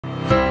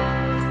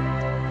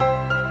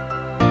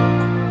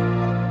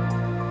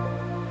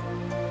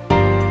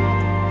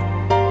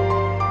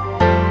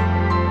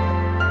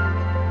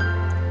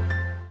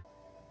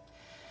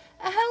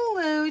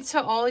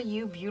to all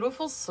you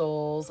beautiful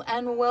souls,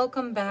 and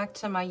welcome back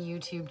to my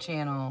YouTube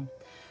channel.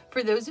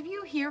 For those of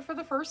you here for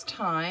the first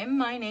time,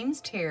 my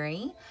name's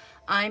Cheri.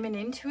 I'm an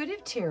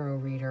intuitive tarot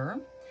reader.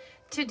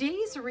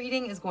 Today's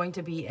reading is going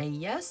to be a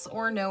yes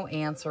or no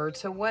answer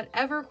to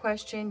whatever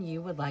question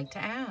you would like to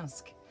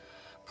ask.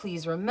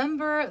 Please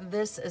remember,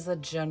 this is a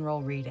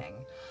general reading.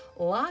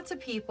 Lots of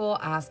people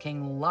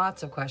asking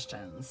lots of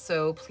questions,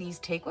 so please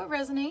take what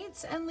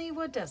resonates and leave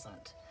what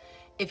doesn't.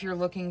 If you're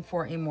looking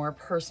for a more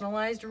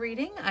personalized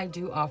reading, I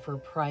do offer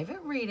private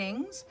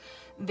readings,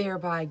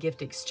 thereby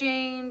gift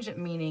exchange,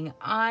 meaning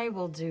I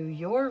will do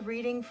your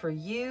reading for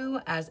you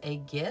as a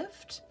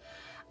gift.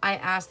 I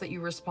ask that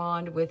you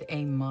respond with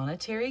a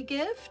monetary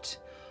gift.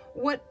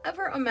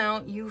 Whatever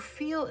amount you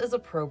feel is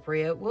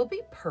appropriate will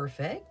be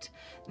perfect.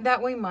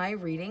 That way my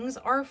readings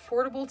are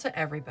affordable to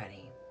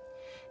everybody.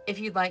 If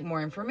you'd like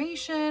more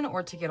information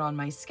or to get on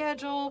my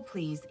schedule,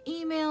 please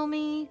email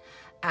me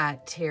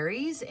at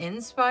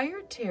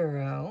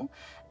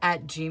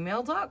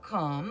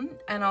terrysinspiredtarot@gmail.com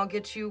and I'll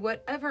get you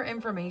whatever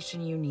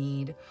information you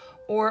need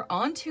or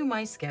onto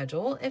my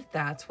schedule if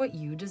that's what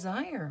you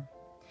desire.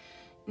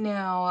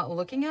 Now,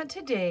 looking at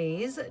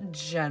today's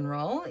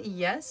general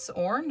yes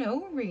or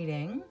no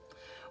reading,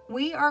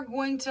 we are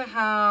going to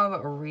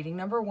have reading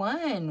number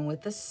 1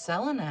 with the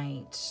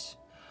selenite,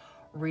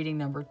 reading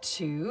number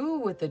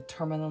 2 with the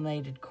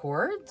tourmalinated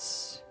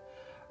quartz,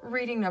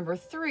 reading number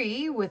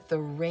 3 with the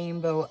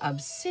rainbow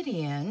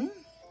obsidian,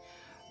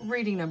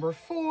 reading number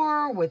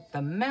 4 with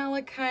the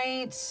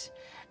malachite,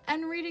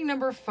 and reading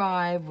number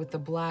 5 with the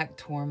black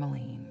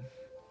tourmaline.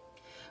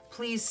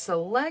 Please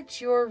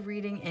select your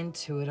reading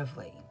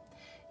intuitively.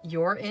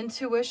 Your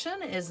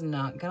intuition is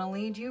not going to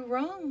lead you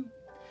wrong.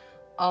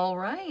 All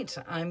right,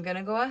 I'm going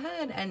to go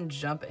ahead and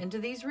jump into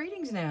these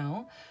readings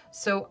now,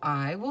 so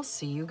I will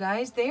see you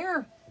guys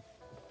there.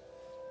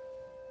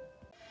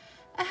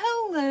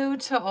 Hello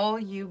to all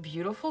you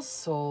beautiful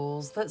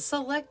souls that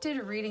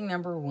selected reading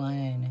number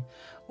 1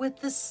 with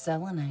the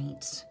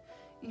selenite.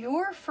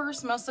 Your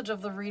first message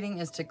of the reading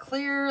is to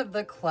clear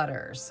the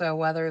clutter. So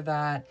whether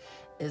that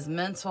is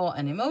mental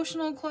and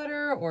emotional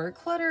clutter or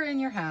clutter in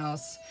your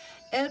house,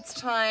 it's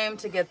time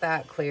to get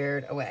that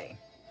cleared away.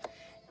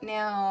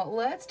 Now,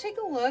 let's take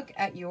a look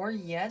at your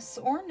yes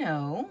or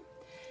no.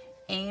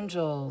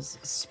 Angels,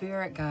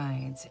 spirit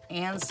guides,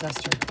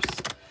 ancestors,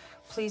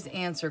 please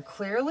answer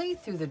clearly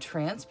through the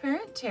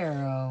transparent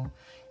tarot,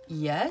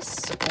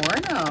 yes or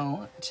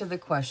no, to the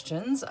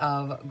questions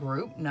of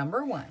group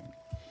number 1.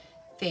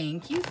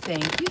 Thank you,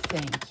 thank you,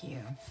 thank you.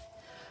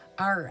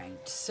 All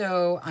right,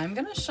 so I'm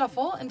going to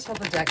shuffle until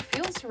the deck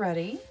feels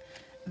ready.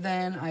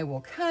 Then I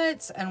will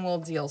cut and we'll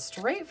deal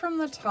straight from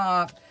the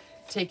top,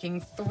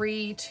 taking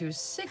 3 to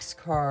 6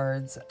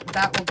 cards.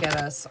 That will get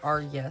us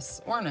our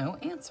yes or no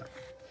answer.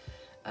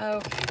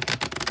 Okay,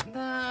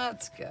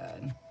 that's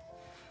good.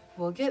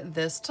 We'll get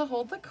this to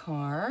hold the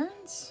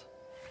cards.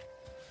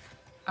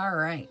 All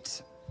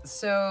right,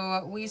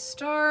 so we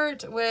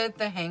start with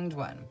the Hanged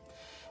One.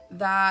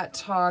 That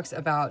talks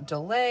about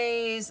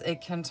delays.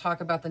 It can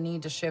talk about the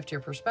need to shift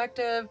your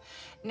perspective.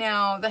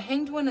 Now, the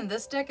Hanged One in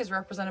this deck is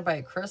represented by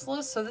a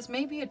chrysalis, so this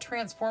may be a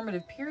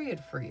transformative period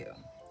for you.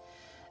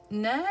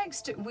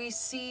 Next, we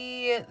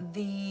see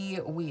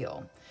the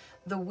Wheel.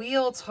 The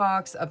Wheel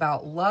talks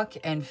about luck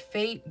and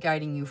fate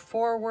guiding you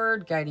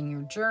forward, guiding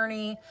your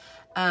journey.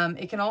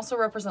 It can also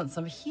represent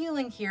some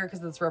healing here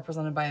because it's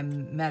represented by a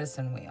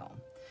medicine wheel.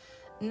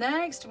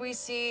 Next, we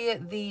see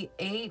the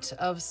 8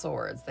 of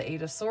Swords. The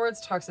 8 of Swords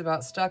talks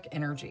about stuck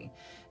energy,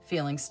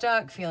 feeling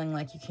stuck, feeling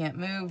like you can't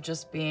move,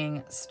 just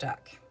being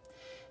stuck.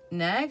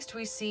 Next,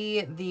 we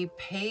see the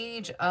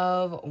Page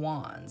of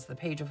Wands. The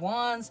Page of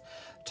Wands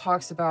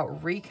talks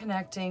about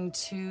reconnecting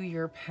to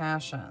your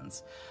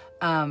passions.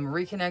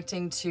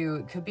 Reconnecting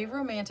to, could be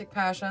romantic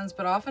passions,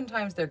 but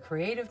oftentimes they're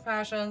creative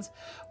passions,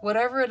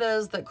 whatever it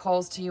is that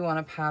calls to you on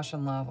a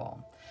passion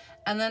level.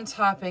 And then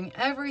topping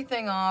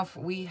everything off,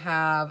 we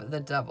have the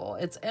Devil.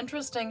 It's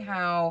interesting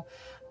how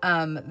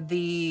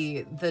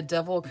the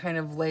Devil kind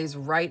of lays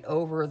right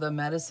over the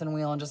medicine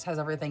wheel and just has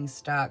everything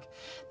stuck.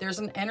 There's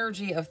an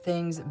energy of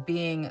things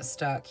being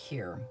stuck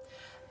here.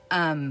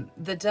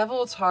 The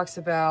Devil talks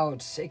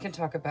about, it can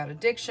talk about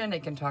addiction,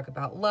 it can talk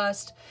about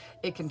lust,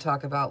 it can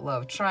talk about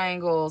love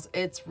triangles.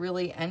 It's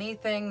really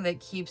anything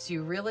that keeps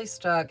you really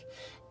stuck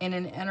in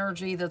an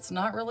energy that's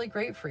not really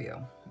great for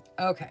you.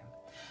 Okay.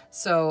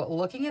 So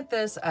looking at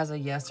this as a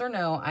yes or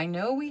no, I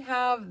know we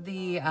have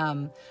the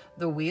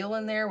Wheel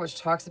in there, which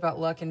talks about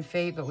luck and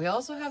fate, but we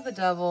also have the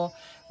Devil,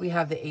 we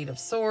have the 8 of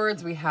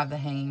Swords, we have the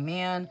Hanging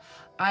Man.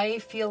 I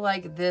feel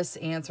like this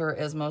answer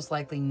is most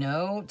likely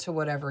no to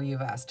whatever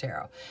you've asked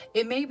tarot.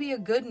 It may be a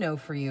good no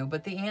for you,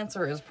 but the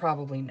answer is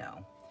probably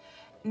no.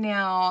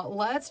 Now,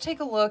 let's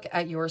take a look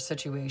at your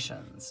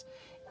situations.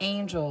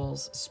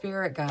 Angels,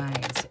 spirit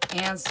guides,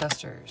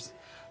 ancestors,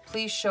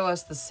 please show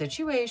us the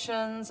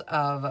situations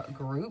of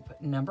group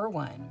number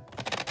 1.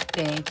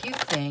 Thank you,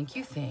 thank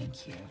you,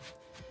 thank you.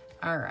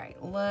 All right,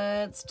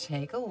 let's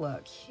take a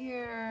look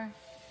here.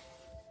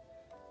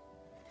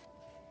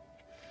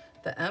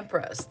 The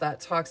Empress, that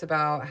talks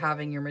about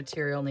having your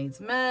material needs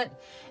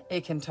met.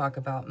 It can talk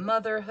about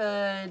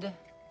motherhood.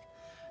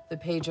 The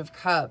Page of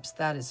Cups,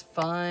 that is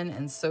fun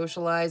and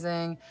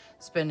socializing,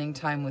 spending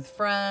time with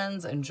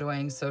friends,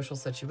 enjoying social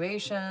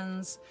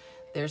situations.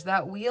 There's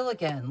that wheel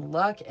again,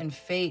 luck and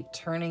fate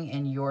turning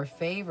in your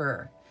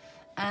favor.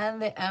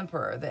 And the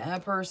Emperor. The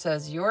Emperor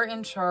says you're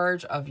in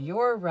charge of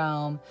your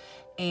realm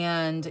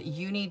and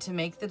you need to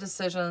make the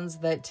decisions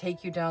that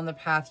take you down the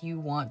path you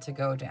want to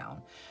go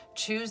down.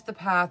 Choose the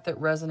path that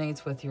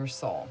resonates with your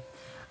soul.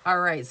 All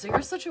right, so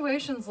your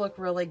situations look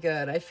really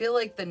good. I feel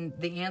like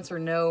the answer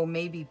no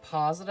may be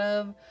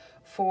positive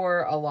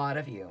for a lot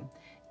of you.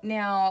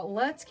 Now,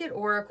 let's get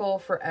Oracle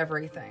for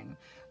everything.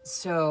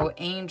 So,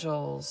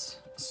 angels,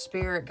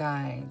 spirit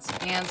guides,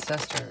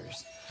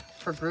 ancestors.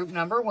 For group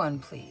number 1,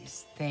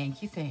 please.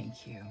 Thank you,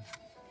 thank you.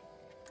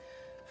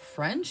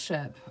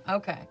 Friendship.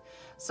 Okay,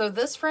 so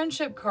this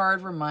friendship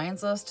card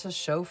reminds us to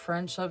show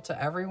friendship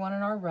to everyone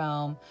in our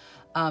realm,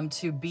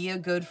 to be a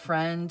good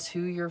friend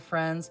to your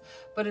friends,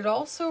 but it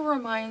also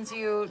reminds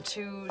you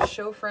to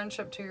show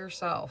friendship to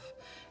yourself,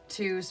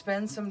 to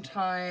spend some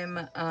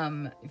time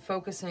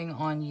focusing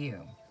on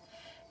you.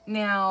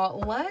 Now,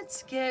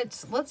 let's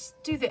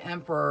do the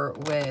Emperor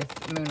with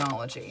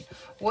Moonology.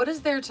 What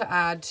is there to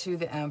add to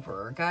the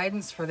Emperor?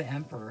 Guidance for the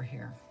Emperor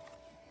here.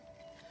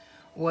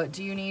 What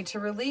do you need to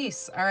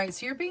release? All right,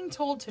 so you're being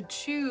told to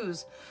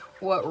choose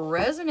what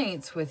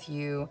resonates with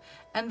you,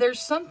 and there's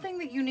something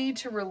that you need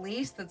to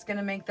release that's going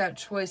to make that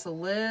choice a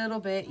little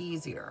bit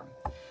easier.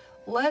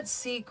 Let's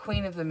see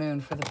Queen of the Moon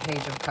for the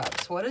Page of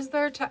Cups. What is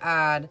there to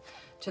add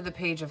to the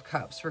Page of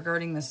Cups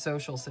regarding the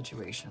social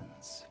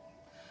situations?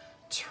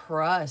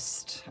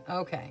 Trust.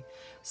 Okay,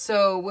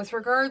 so with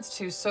regards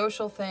to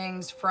social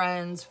things,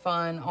 friends,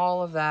 fun,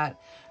 all of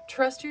that,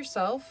 trust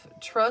yourself.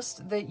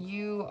 Trust that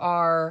you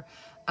are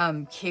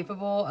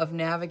capable of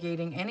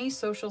navigating any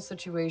social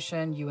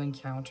situation you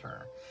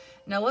encounter.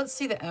 Now let's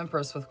see the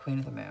Empress with Queen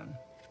of the Moon.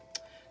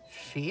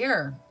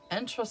 Fear.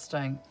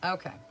 Interesting.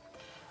 Okay,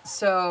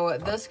 so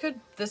this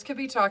could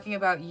be talking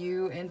about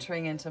you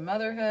entering into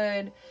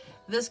motherhood.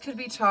 This could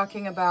be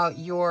talking about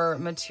your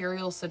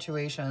material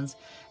situations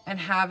and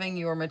having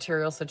your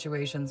material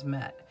situations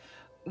met.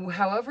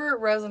 However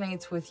it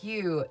resonates with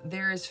you,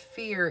 there is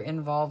fear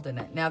involved in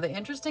it. Now, the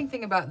interesting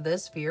thing about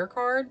this fear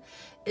card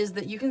is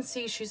that you can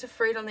see she's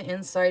afraid on the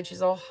inside.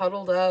 She's all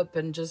huddled up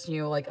and just,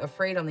 like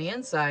afraid on the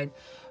inside.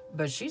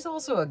 But she's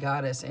also a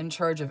goddess in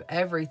charge of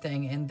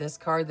everything in this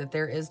card that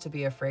there is to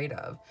be afraid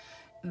of.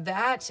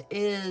 That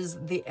is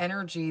the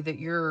energy that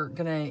you're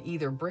going to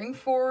either bring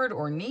forward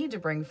or need to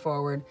bring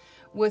forward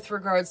with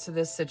regards to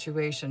this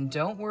situation.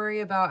 Don't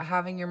worry about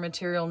having your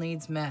material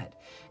needs met.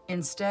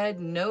 Instead,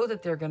 know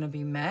that they're going to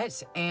be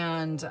met,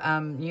 and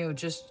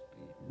just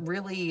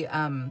really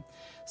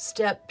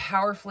step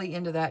powerfully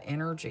into that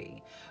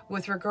energy.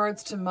 With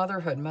regards to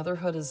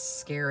motherhood is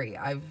scary.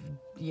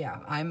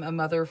 I'm a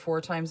mother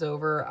 4 times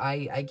over.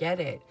 I get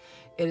it.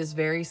 It is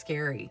very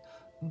scary,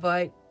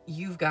 but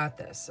you've got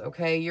this,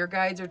 okay? Your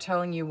guides are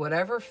telling you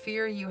whatever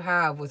fear you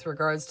have with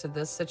regards to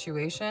this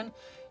situation,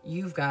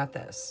 you've got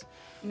this.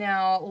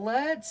 Now,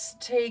 let's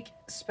take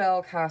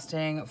spell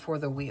casting for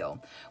the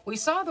wheel. We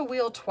saw the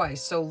wheel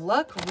twice, so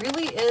luck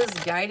really is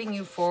guiding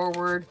you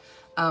forward,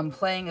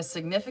 playing a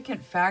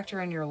significant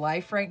factor in your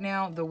life right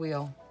now. The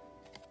wheel.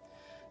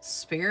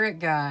 Spirit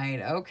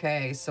guide.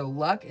 Okay, so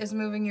luck is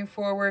moving you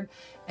forward,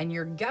 and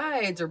your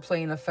guides are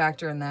playing a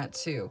factor in that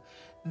too.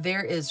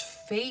 There is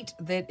fate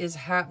that is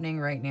happening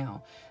right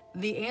now.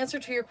 The answer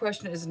to your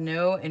question is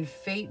no, and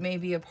fate may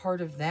be a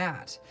part of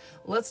that.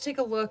 Let's take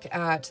a look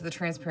at the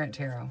Transparent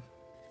Tarot.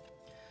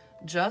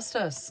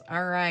 Justice.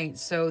 All right,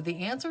 so the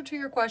answer to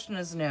your question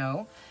is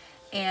no,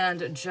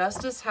 and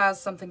justice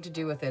has something to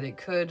do with it. It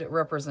could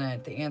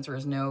represent, the answer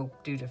is no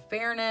due to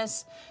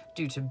fairness,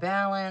 due to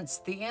balance.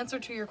 The answer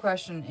to your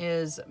question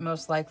is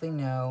most likely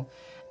no,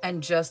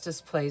 and justice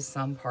plays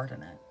some part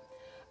in it.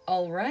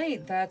 All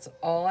right, that's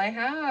all I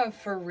have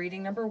for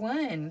reading number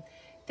 1.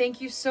 Thank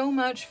you so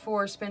much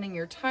for spending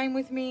your time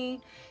with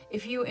me.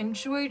 If you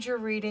enjoyed your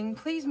reading,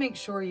 please make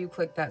sure you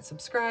click that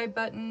subscribe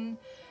button.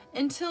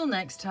 Until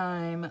next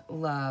time,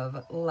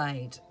 love,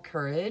 light,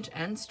 courage,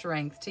 and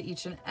strength to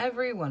each and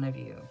every one of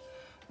you.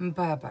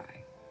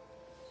 Bye-bye.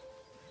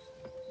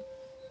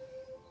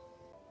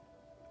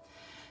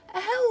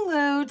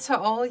 Hello to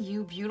all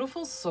you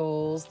beautiful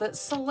souls that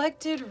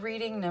selected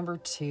reading number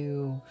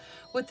 2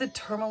 with the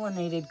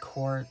tourmalinated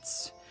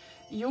quartz.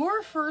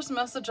 Your first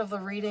message of the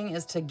reading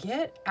is to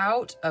get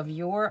out of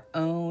your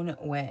own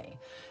way.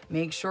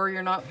 Make sure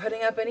you're not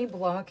putting up any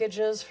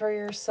blockages for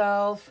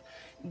yourself.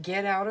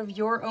 Get out of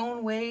your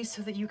own way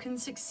so that you can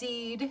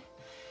succeed.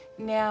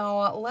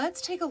 Now,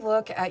 let's take a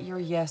look at your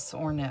yes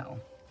or no.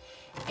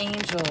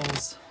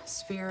 Angels,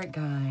 spirit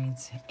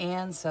guides,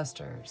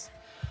 ancestors.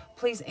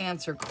 Please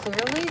answer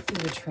clearly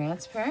through the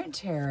Transparent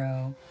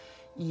Tarot,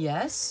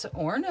 yes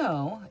or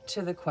no,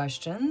 to the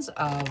questions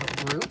of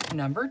group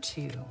number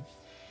 2.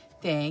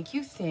 Thank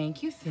you,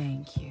 thank you,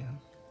 thank you.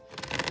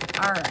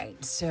 All right,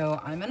 so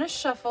I'm going to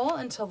shuffle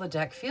until the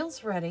deck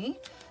feels ready.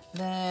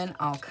 Then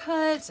I'll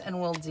cut and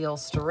we'll deal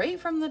straight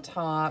from the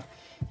top,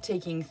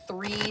 taking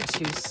 3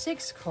 to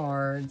 6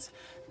 cards.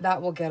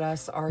 That will get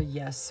us our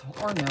yes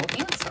or no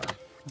answer.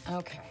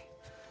 Okay,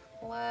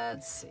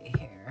 let's see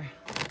here.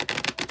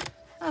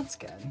 That's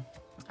good.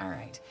 All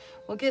right,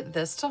 we'll get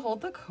this to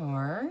hold the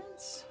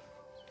cards.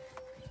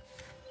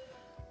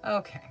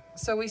 Okay,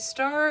 so we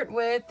start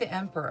with the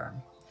Emperor.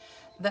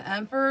 The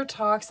Emperor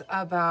talks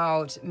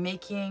about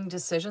making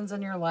decisions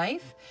in your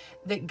life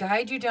that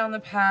guide you down the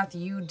path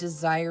you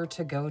desire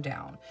to go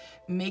down.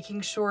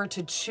 Making sure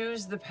to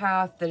choose the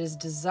path that is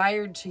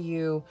desired to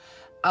you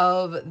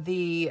of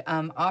the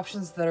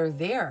options that are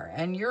there.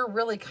 And you're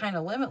really kind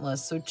of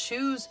limitless, so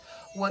choose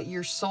what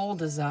your soul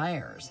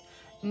desires.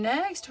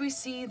 Next, we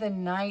see the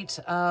Knight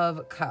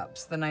of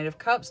Cups. The Knight of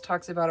Cups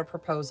talks about a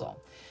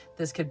proposal.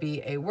 This could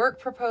be a work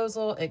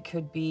proposal, it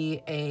could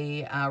be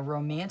a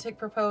romantic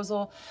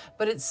proposal,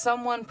 but it's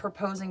someone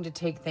proposing to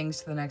take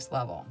things to the next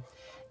level.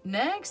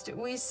 Next,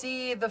 we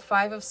see the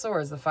Five of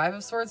Swords. The Five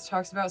of Swords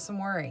talks about some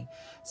worry.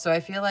 So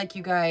I feel like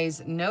you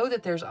guys know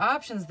that there's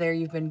options there.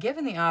 You've been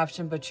given the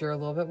option, but you're a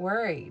little bit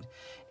worried.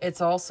 It's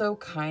also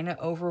kind of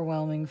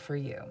overwhelming for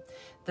you.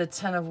 The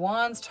Ten of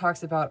Wands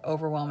talks about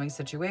overwhelming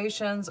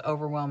situations,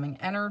 overwhelming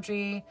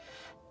energy.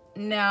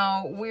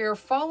 Now, we're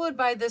followed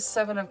by this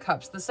Seven of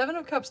Cups. The Seven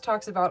of Cups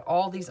talks about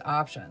all these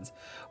options,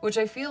 which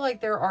I feel like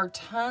there are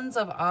tons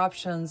of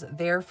options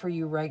there for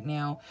you right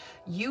now.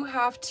 You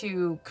have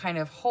to kind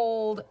of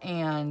hold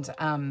and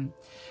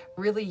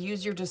really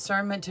use your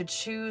discernment to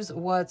choose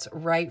what's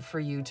right for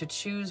you, to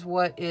choose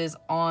what is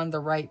on the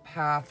right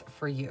path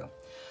for you.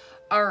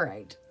 All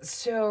right,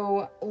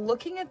 so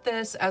looking at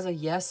this as a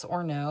yes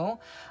or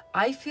no,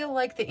 I feel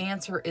like the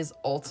answer is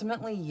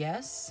ultimately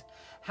yes.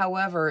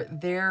 However,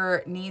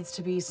 there needs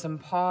to be some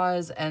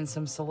pause and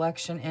some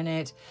selection in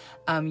it,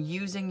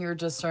 using your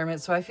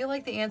discernment. So I feel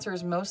like the answer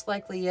is most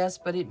likely yes,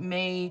 but it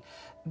may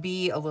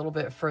be a little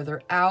bit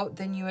further out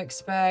than you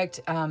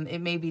expect.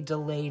 It may be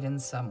delayed in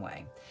some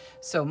way.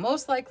 So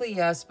most likely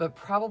yes, but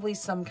probably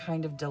some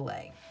kind of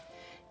delay.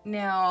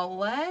 Now,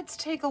 let's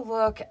take a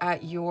look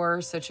at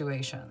your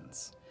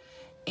situations.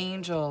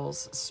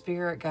 Angels,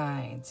 spirit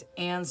guides,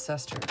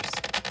 ancestors.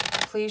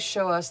 Please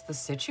show us the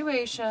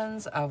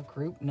situations of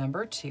group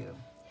number 2.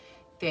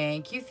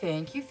 Thank you,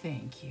 thank you,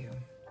 thank you.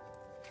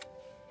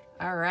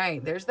 All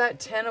right, there's that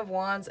Ten of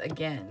Wands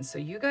again. So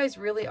you guys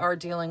really are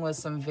dealing with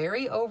some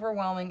very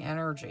overwhelming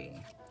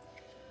energy.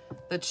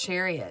 The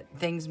Chariot,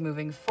 things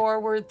moving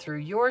forward through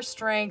your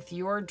strength,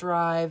 your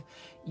drive,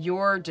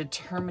 your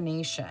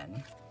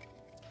determination.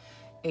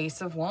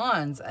 Ace of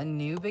Wands, a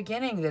new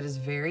beginning that is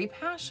very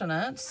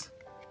passionate.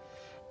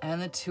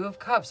 And the Two of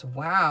Cups,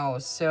 wow.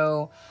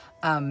 So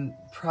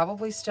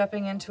probably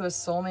stepping into a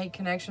soulmate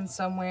connection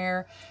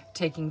somewhere,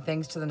 taking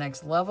things to the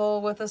next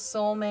level with a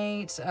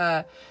soulmate.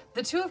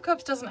 The Two of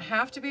Cups doesn't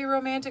have to be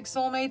romantic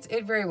soulmates.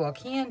 It very well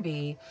can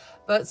be,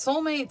 but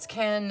soulmates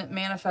can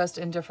manifest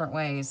in different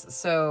ways.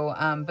 So,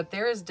 but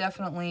there is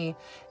definitely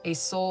a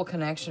soul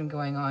connection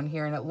going on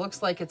here, and it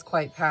looks like it's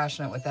quite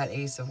passionate with that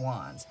Ace of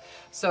Wands.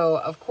 So,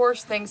 of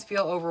course, things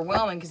feel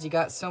overwhelming because you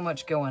got so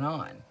much going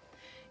on.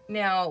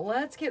 Now,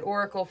 let's get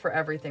Oracle for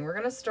everything. We're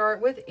going to start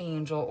with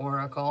Angel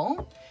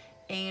Oracle.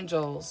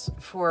 Angels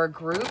for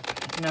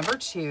group number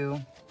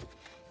 2.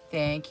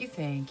 Thank you,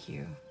 thank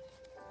you.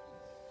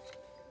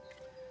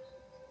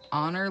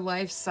 Honor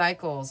life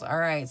cycles. All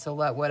right, so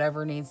let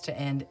whatever needs to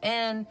end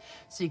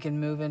so you can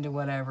move into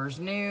whatever's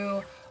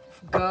new.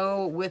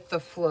 Go with the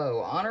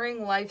flow.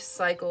 Honoring life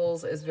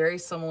cycles is very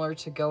similar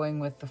to going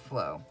with the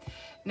flow.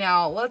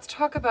 Now, let's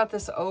talk about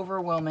this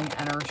overwhelming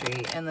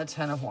energy in the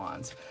Ten of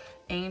Wands.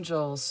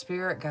 Angels,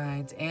 spirit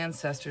guides,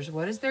 ancestors,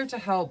 what is there to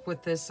help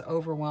with this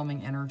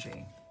overwhelming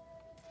energy?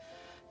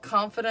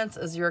 Confidence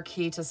is your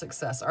key to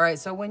success. All right,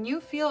 so when you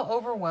feel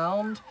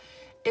overwhelmed,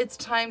 it's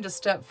time to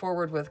step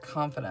forward with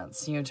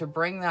confidence, to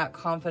bring that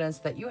confidence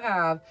that you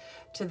have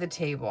to the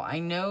table. I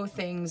know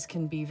things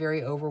can be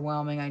very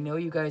overwhelming. I know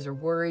you guys are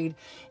worried,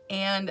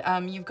 and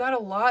you've got a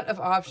lot of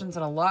options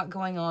and a lot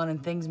going on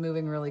and things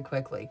moving really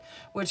quickly,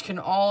 which can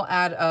all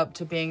add up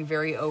to being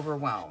very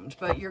overwhelmed.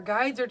 But your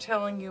guides are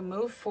telling you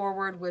move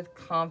forward with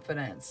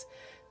confidence.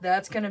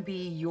 That's going to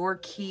be your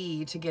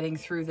key to getting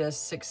through this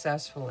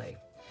successfully.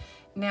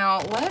 Now,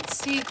 let's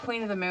see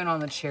Queen of the Moon on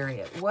the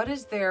Chariot. What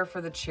is there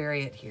for the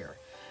Chariot here?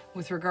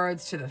 With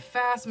regards to the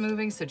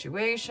fast-moving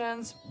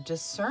situations,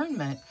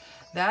 discernment.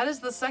 That is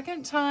the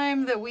second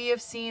time that we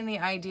have seen the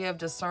idea of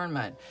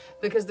discernment,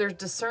 because there's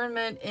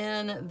discernment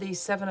in the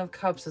Seven of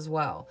Cups as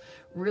well.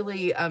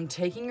 Really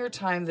taking your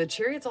time. The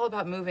Chariot's all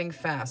about moving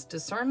fast.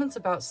 Discernment's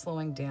about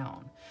slowing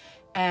down.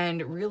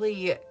 And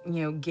really,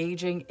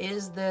 gauging,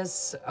 is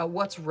this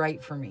what's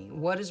right for me?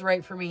 What is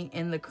right for me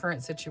in the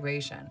current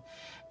situation?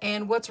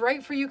 And what's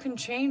right for you can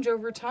change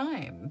over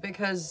time,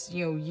 because,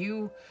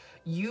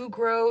 you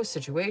grow,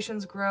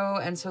 situations grow,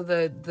 and so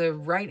the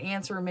right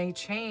answer may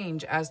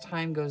change as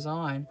time goes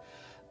on.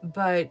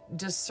 But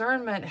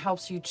discernment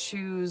helps you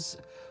choose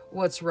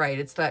what's right.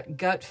 It's that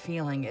gut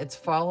feeling. It's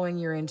following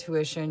your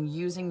intuition,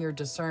 using your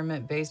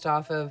discernment based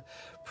off of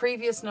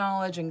previous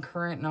knowledge and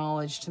current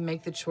knowledge to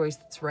make the choice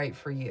that's right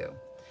for you.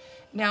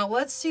 Now,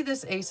 let's see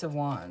this Ace of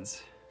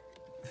Wands.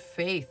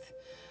 Faith.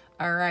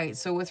 All right,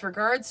 so with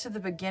regards to the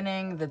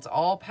beginning that's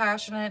all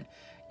passionate,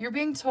 you're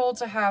being told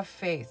to have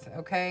faith,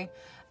 okay?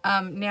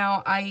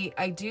 Now,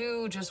 I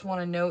do just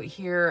want to note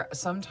here,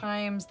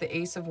 sometimes the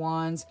Ace of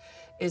Wands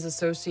is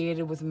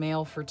associated with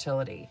male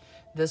fertility.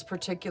 This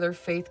particular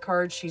faith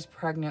card, she's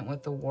pregnant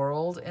with the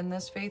world in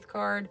this faith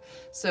card.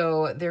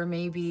 So there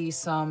may be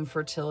some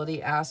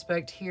fertility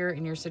aspect here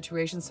in your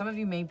situation. Some of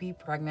you may be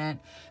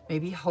pregnant,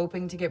 maybe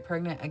hoping to get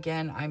pregnant.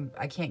 Again,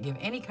 I can't give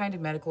any kind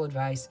of medical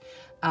advice.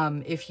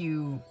 If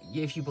you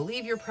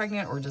believe you're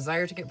pregnant or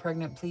desire to get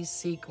pregnant, please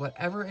seek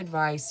whatever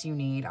advice you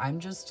need. I'm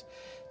just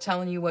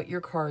telling you what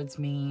your cards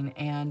mean,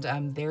 and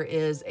there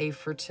is a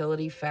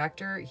fertility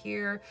factor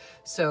here.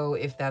 So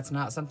if that's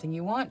not something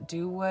you want,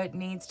 do what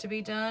needs to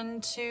be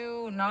done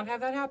to not have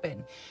that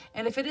happen.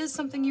 And if it is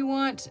something you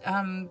want,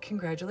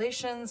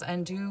 congratulations,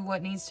 and do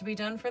what needs to be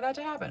done for that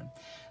to happen.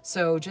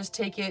 So just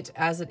take it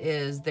as it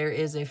is. There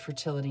is a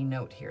fertility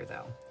note here,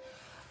 though.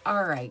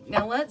 All right,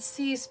 now let's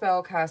see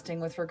spell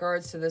casting with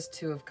regards to this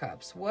Two of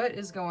Cups. What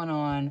is going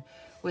on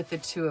with the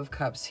Two of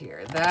Cups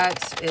here?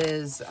 That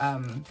is,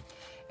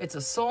 it's a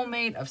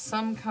soulmate of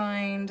some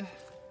kind.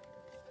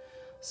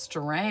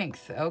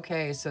 Strength.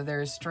 Okay, so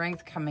there's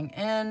strength coming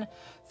in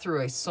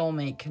through a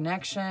soulmate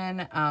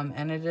connection,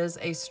 and it is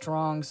a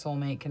strong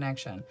soulmate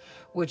connection,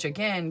 which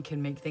again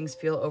can make things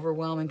feel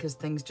overwhelming because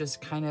things just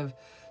kind of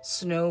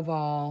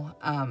snowball.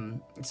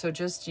 So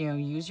just,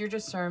 use your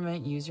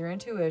discernment, use your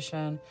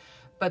intuition,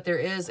 but there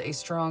is a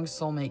strong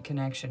soulmate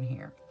connection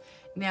here.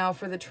 Now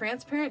for the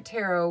Transparent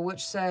Tarot,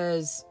 which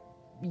says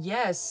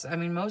yes,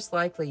 most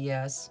likely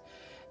yes,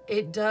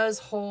 it does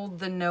hold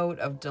the note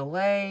of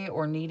delay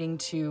or needing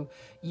to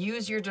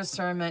use your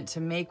discernment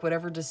to make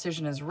whatever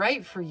decision is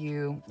right for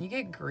you. You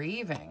get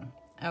grieving.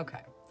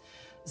 Okay.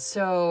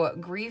 So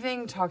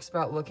grieving talks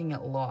about looking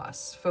at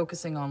loss,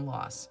 focusing on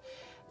loss.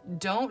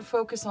 Don't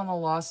focus on the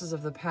losses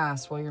of the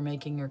past while you're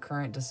making your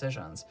current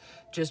decisions.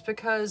 Just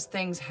because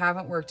things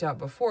haven't worked out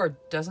before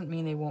doesn't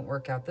mean they won't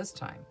work out this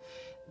time.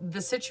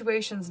 The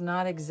situation's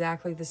not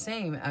exactly the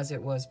same as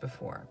it was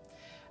before.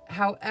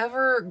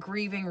 However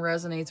grieving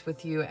resonates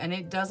with you, and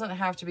it doesn't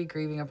have to be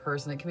grieving a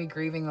person. It can be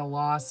grieving the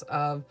loss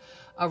of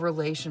a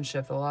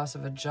relationship, the loss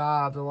of a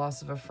job, the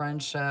loss of a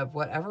friendship,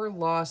 whatever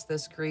loss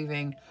this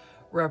grieving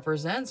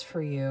represents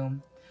for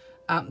you,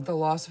 the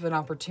loss of an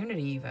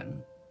opportunity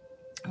even.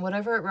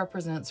 Whatever it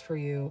represents for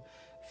you,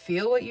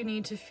 feel what you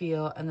need to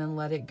feel and then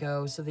let it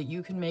go so that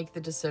you can make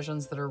the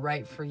decisions that are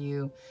right for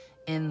you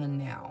in the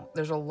now.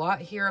 There's a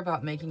lot here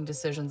about making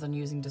decisions and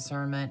using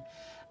discernment.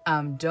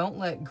 Don't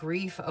let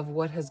grief of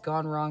what has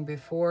gone wrong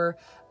before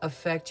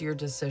affect your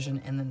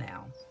decision in the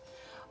now.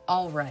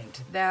 All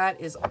right,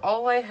 that is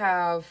all I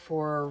have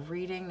for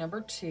reading number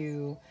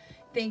 2.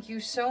 Thank you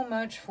so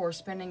much for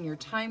spending your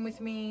time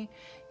with me.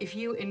 If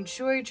you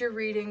enjoyed your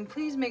reading,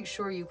 please make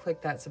sure you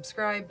click that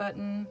subscribe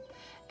button.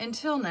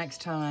 Until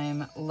next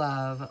time,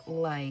 love,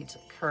 light,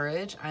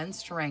 courage, and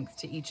strength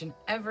to each and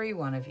every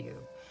one of you.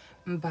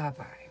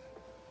 Bye-bye.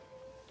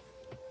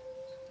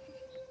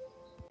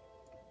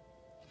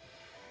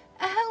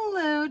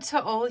 Hello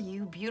to all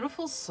you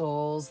beautiful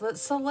souls that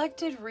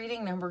selected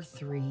reading number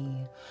 3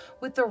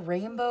 with the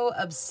Rainbow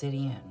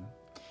Obsidian.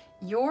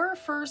 Your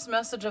first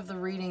message of the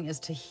reading is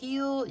to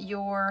heal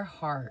your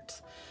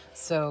heart.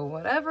 So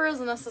whatever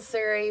is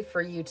necessary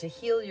for you to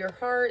heal your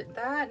heart,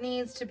 that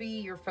needs to be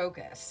your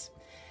focus.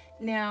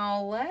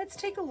 Now let's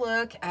take a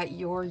look at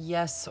your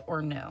yes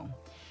or no.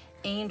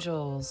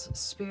 Angels,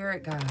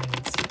 spirit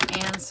guides,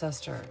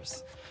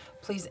 ancestors,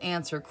 please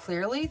answer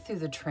clearly through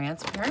the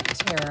Transparent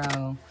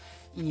Tarot.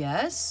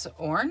 Yes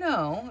or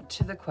no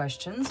to the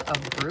questions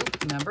of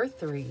group number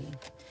 3.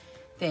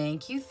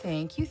 Thank you,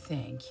 thank you,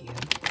 thank you.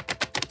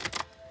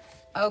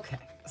 Okay,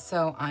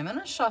 so I'm going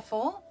to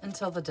shuffle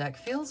until the deck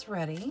feels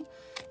ready.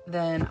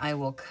 Then I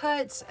will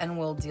cut and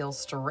we'll deal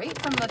straight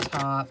from the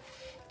top,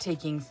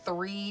 taking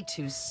 3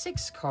 to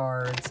 6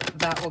 cards.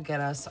 That will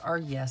get us our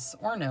yes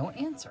or no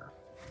answer.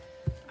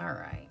 All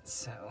right,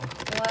 so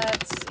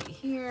let's see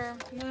here.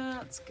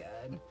 That's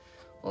good.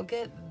 We'll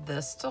get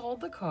this to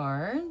hold the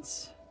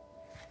cards.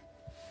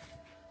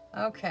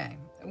 Okay,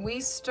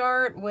 we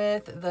start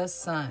with the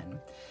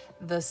Sun.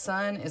 The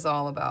Sun is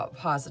all about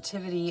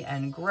positivity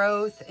and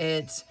growth.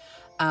 It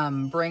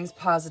brings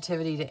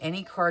positivity to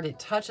any card it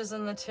touches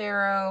in the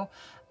tarot.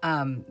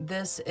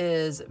 This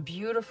is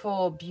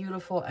beautiful,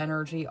 beautiful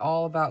energy,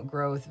 all about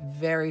growth,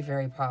 very,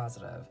 very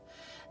positive.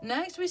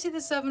 Next, we see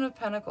the Seven of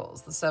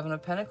Pentacles. The Seven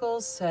of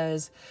Pentacles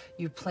says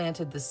you've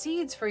planted the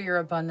seeds for your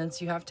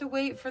abundance. You have to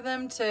wait for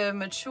them to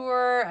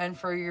mature and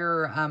for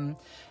your,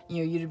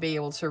 you to be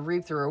able to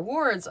reap the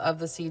rewards of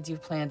the seeds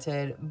you've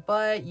planted.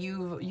 But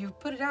you've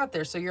put it out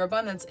there, so your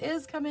abundance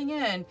is coming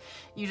in.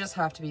 You just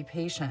have to be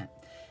patient.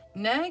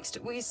 Next,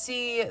 we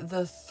see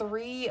the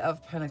Three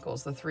of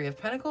Pentacles. The Three of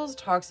Pentacles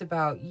talks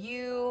about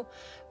you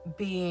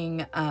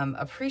being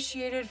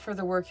appreciated for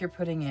the work you're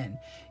putting in.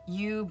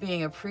 You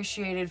being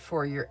appreciated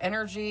for your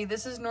energy.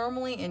 This is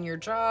normally in your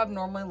job,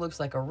 normally looks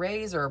like a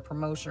raise or a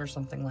promotion or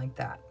something like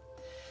that.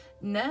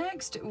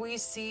 Next, we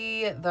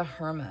see the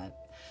Hermit.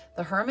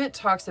 The Hermit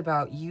talks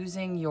about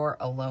using your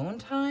alone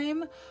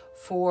time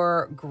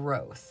for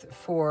growth,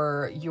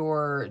 for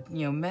your,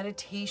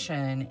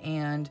 meditation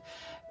and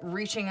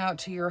reaching out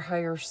to your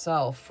higher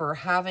self, for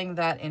having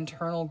that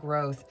internal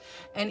growth.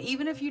 And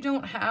even if you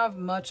don't have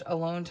much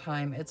alone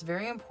time, it's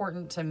very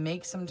important to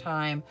make some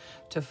time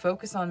to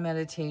focus on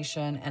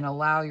meditation and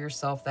allow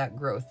yourself that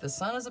growth. The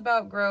Sun is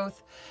about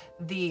growth.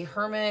 The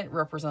Hermit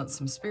represents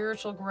some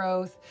spiritual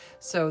growth.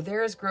 So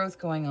there is growth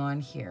going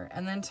on here.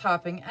 And then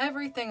topping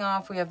everything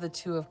off, we have the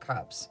Two of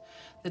Cups.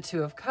 The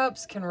Two of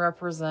Cups can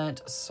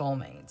represent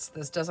soulmates.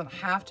 This doesn't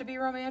have to be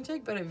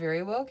romantic, but it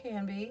very well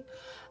can be.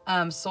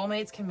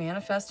 Soulmates can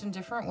manifest in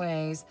different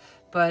ways,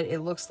 but it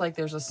looks like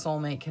there's a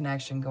soulmate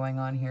connection going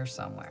on here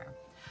somewhere.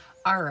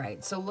 All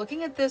right, so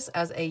looking at this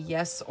as a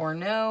yes or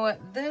no,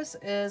 this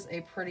is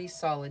a pretty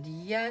solid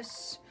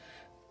yes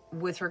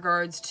with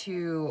regards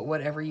to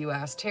whatever you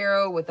ask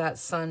tarot, with that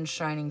sun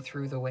shining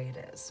through the way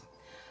it is.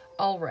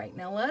 All right,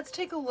 now let's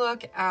take a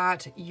look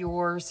at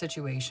your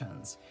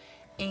situations.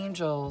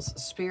 Angels,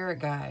 spirit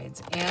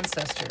guides,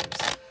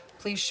 ancestors,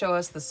 please show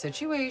us the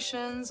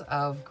situations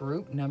of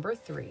group number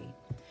 3.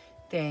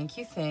 Thank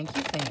you, thank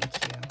you,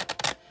 thank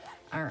you.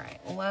 All right,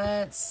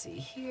 let's see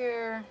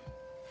here.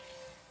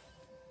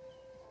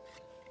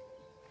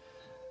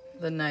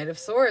 The Knight of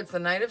Swords. The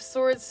Knight of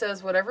Swords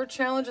says whatever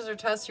challenges or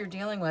tests you're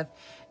dealing with,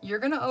 you're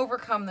going to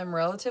overcome them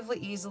relatively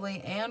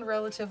easily and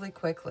relatively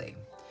quickly.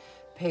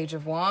 Page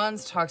of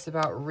Wands talks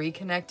about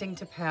reconnecting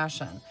to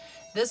passion.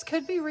 This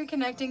could be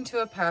reconnecting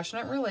to a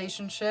passionate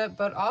relationship,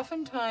 but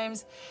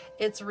oftentimes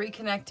it's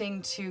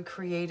reconnecting to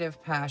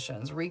creative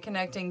passions,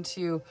 reconnecting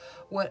to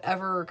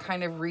whatever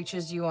kind of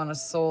reaches you on a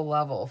soul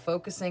level,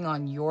 focusing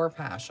on your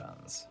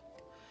passions.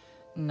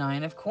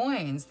 Nine of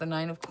Coins. The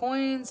Nine of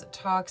Coins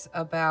talks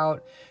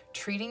about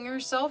treating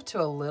yourself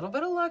to a little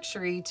bit of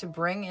luxury to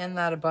bring in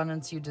that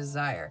abundance you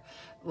desire.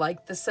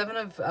 Like the Seven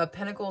of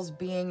Pentacles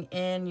being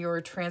in your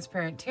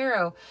transparent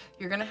tarot,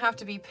 you're going to have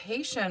to be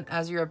patient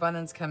as your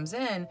abundance comes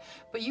in,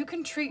 but you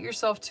can treat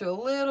yourself to a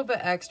little bit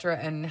extra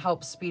and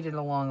help speed it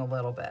along a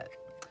little bit.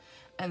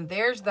 And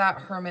there's that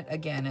Hermit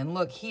again. And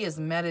look, he is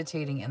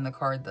meditating in the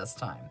card this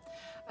time.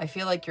 I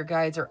feel like your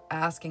guides are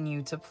asking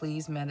you to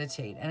please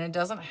meditate. And it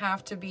doesn't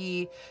have to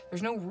be,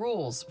 there's no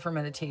rules for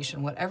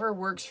meditation, whatever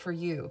works for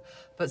you.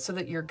 But so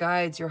that your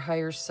guides, your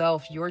higher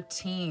self, your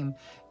team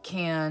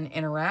can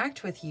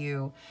interact with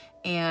you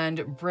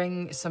and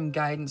bring some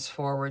guidance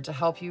forward to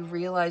help you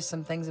realize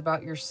some things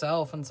about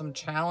yourself and some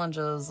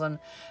challenges and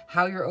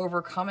how you're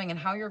overcoming and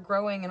how you're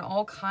growing and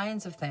all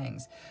kinds of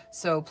things.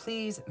 So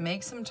please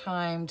make some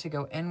time to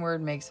go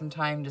inward, make some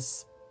time to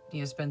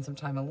spend some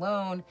time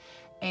alone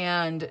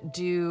and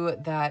do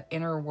that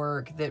inner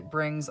work that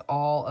brings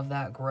all of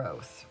that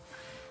growth.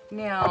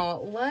 Now,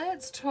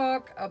 let's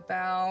talk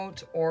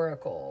about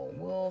Oracle.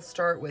 We'll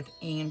start with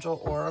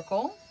Angel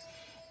Oracle.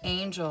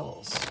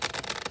 Angels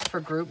for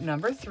group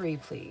number 3,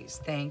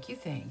 please. Thank you,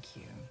 thank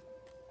you.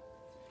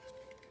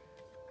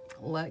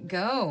 Let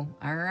go.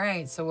 All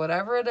right, so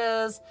whatever it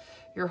is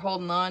you're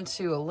holding on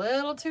to a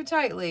little too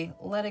tightly,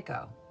 let it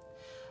go.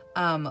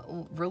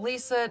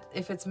 Release it.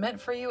 If it's meant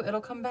for you,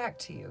 it'll come back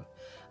to you.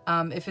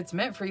 If it's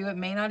meant for you, it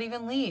may not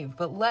even leave,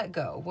 but let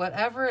go.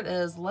 Whatever it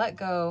is, let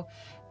go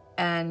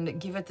and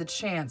give it the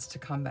chance to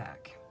come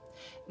back.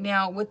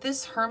 Now, with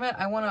this Hermit,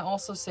 I want to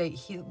also say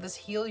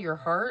heal your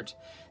heart.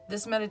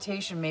 This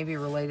meditation may be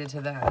related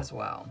to that as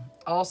well.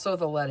 Also,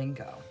 the letting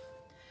go.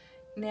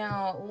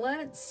 Now,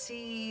 let's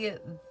see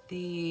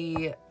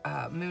the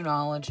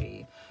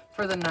Moonology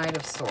for the Knight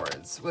of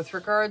Swords. With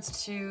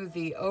regards to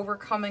the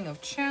overcoming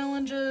of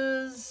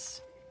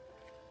challenges,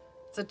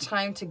 it's a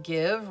time to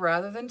give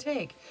rather than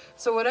take.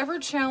 So whatever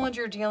challenge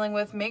you're dealing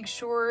with, make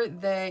sure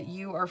that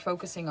you are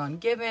focusing on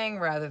giving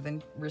rather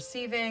than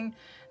receiving,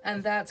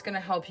 and that's going to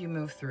help you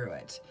move through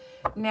it.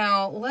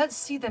 Now, let's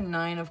see the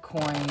Nine of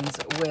Coins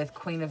with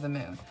Queen of the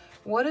Moon.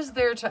 What is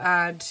there to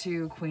add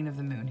to Queen of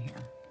the Moon here?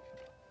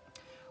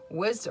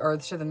 Wisdom, or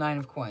to the Nine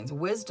of Coins.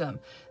 Wisdom.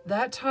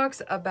 That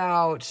talks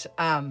about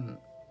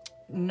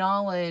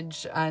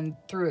knowledge and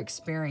through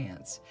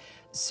experience.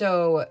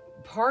 So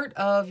part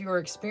of your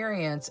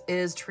experience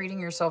is treating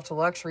yourself to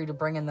luxury to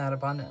bring in that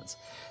abundance.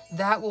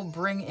 That will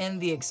bring in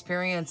the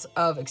experience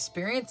of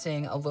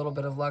experiencing a little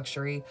bit of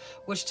luxury,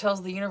 which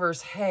tells the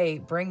universe, hey,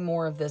 bring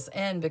more of this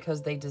in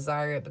because they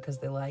desire it, because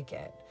they like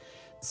it.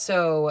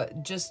 So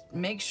just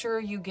make sure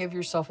you give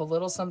yourself a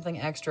little something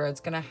extra. It's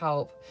going to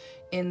help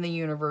in the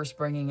universe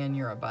bringing in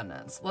your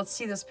abundance. Let's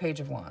see this Page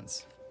of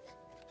Wands.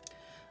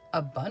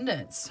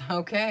 Abundance.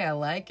 Okay, I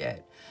like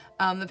it.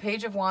 The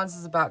Page of Wands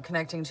is about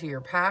connecting to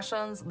your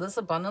passions. This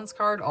abundance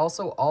card,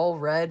 also all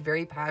red,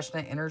 very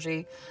passionate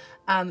energy.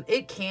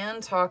 It can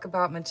talk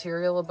about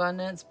material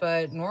abundance,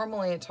 but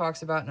normally it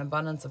talks about an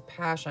abundance of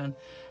passion,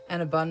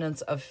 an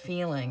abundance of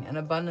feeling, an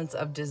abundance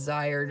of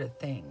desired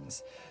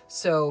things.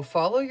 So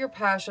follow your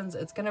passions.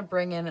 It's going to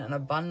bring in an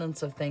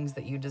abundance of things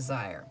that you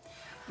desire.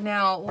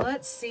 Now,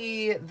 let's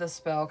see the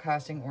spell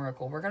casting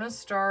oracle. We're going to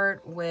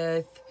start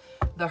with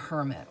the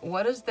Hermit.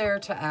 What is there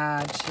to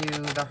add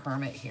to the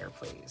Hermit here,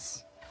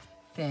 please?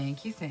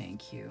 Thank you,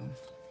 thank you.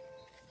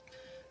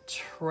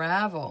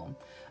 Travel.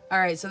 All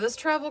right, so this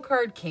travel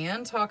card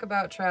can talk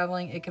about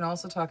traveling. It can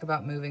also talk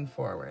about moving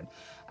forward.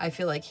 I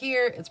feel like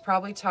here it's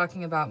probably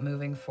talking about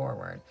moving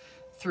forward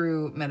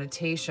through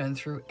meditation,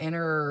 through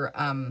inner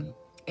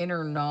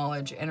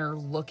knowledge, inner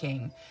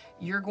looking.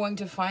 You're going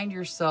to find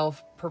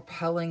yourself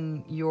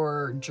propelling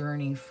your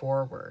journey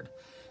forward.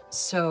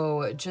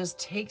 So just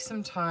take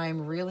some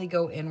time, really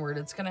go inward.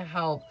 It's going to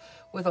help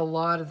with a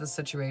lot of the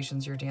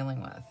situations you're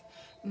dealing with.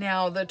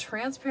 Now, the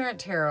Transparent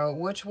Tarot,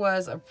 which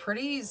was a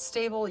pretty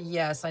stable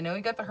yes. I know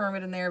you got the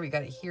Hermit in there. We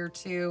got it here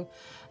too.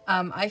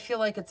 I feel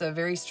like it's a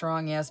very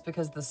strong yes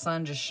because the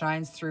sun just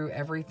shines through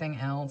everything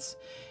else.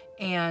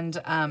 And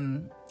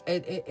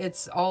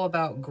it's all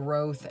about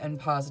growth and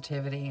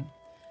positivity.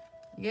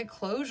 You get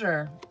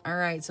closure. All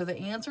right, so the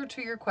answer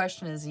to your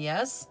question is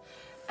yes.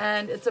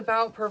 And it's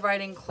about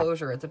providing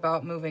closure. It's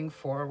about moving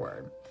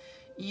forward.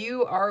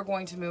 You are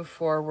going to move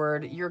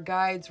forward. Your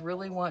guides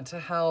really want to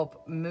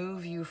help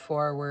move you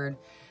forward.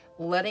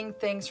 Letting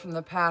things from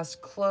the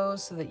past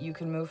close so that you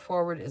can move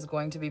forward is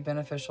going to be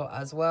beneficial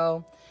as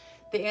well.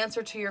 The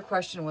answer to your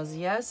question was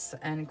yes,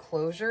 and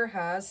closure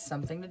has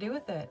something to do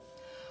with it.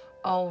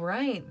 All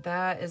right,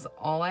 that is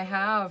all I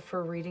have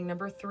for reading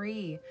number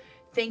 3.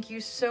 Thank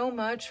you so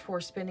much for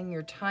spending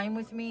your time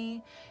with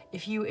me.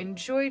 If you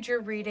enjoyed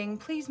your reading,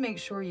 please make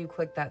sure you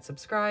click that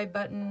subscribe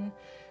button.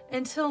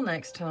 Until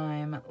next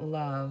time,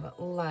 love,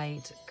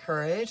 light,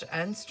 courage,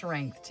 and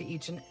strength to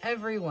each and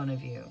every one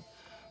of you.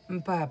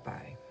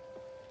 Bye-bye.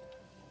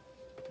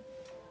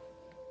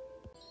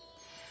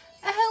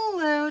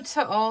 Hello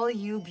to all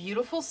you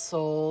beautiful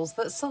souls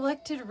that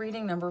selected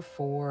reading number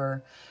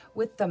 4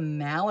 with the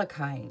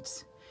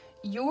Malachite.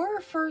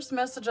 Your first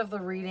message of the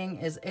reading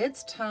is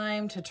it's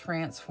time to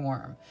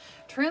transform.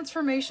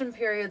 Transformation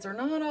periods are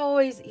not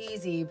always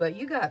easy, but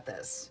you got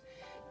this.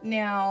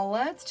 Now,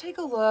 let's take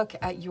a look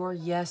at your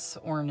yes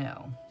or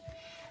no.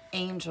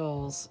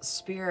 Angels,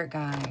 spirit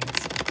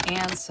guides,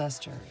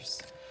 ancestors.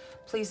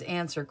 Please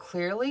answer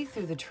clearly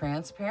through the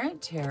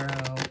Transparent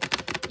Tarot,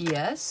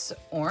 yes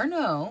or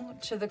no,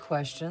 to the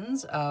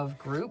questions of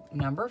group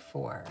number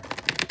 4.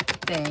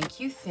 Thank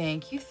you,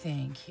 thank you,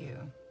 thank you.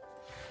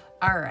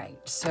 All right,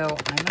 so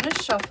I'm going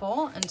to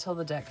shuffle until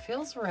the deck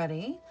feels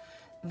ready.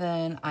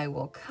 Then I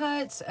will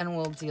cut and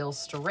we'll deal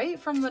straight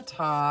from the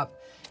top,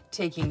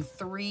 taking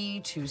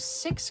 3 to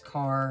 6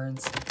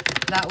 cards.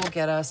 That will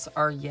get us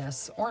our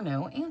yes or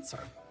no answer.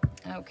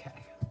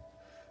 Okay,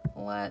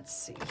 let's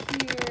see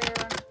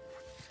here.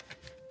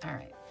 All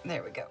right,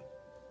 there we go.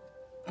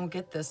 We'll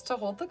get this to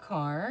hold the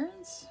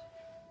cards.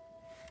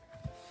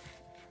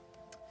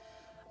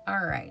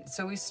 All right,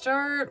 so we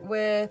start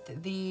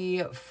with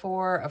the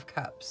 4 of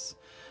Cups.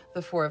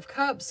 The 4 of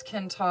Cups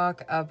can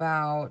talk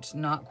about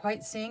not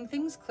quite seeing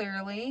things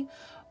clearly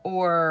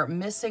or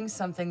missing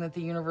something that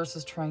the universe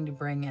is trying to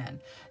bring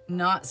in,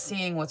 not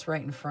seeing what's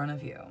right in front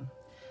of you.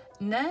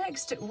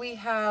 Next, we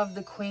have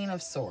the Queen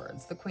of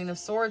Swords. The Queen of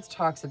Swords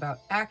talks about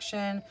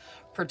action,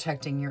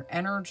 protecting your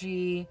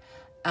energy.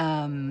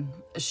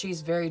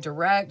 She's very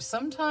direct,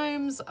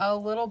 sometimes a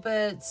little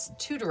bit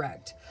too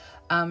direct.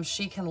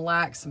 She can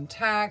lack some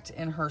tact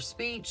in her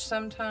speech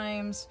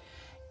sometimes,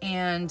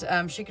 and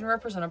she can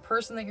represent a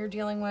person that you're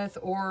dealing with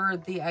or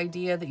the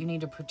idea that you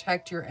need to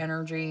protect your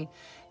energy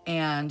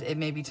and it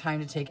may be time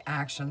to take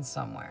action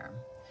somewhere.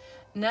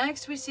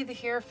 Next, we see the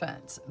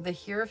Hierophant. The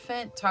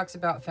Hierophant talks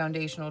about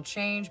foundational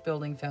change,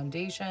 building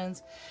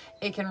foundations.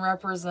 It can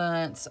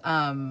represent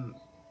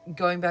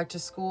going back to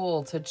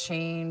school to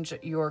change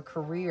your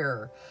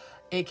career.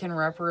 It can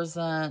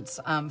represent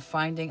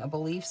finding a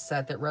belief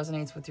set that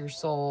resonates with your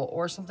soul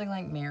or something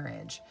like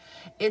marriage.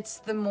 It's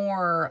the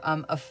more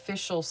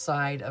official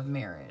side of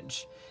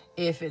marriage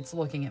if it's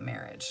looking at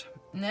marriage.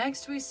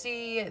 Next, we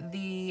see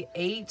the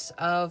 8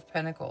 of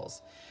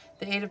Pentacles.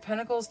 The 8 of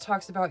Pentacles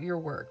talks about your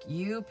work.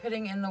 You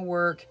putting in the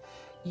work,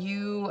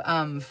 you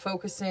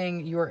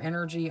focusing your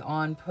energy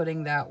on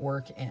putting that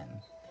work in.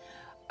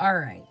 All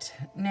right.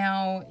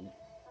 Now,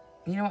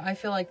 you know, I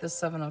feel like the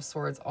 7 of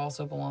Swords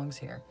also belongs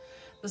here.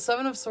 The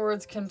 7 of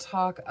Swords can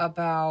talk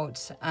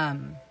about,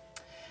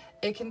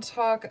 it can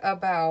talk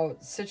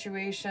about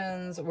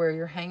situations where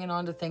you're hanging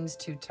on to things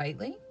too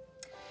tightly.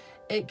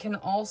 It can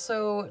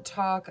also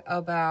talk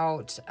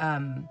about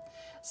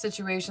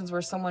situations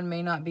where someone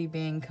may not be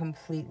being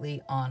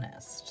completely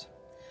honest.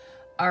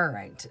 All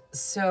right,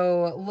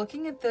 so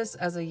looking at this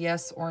as a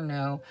yes or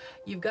no,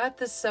 you've got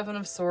this 7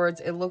 of Swords.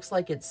 It looks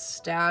like it's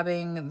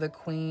stabbing the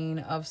Queen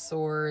of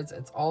Swords.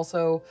 It's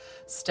also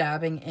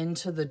stabbing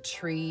into the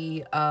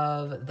tree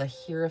of the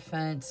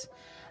Hierophant.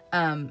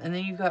 And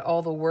then you've got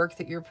all the work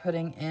that you're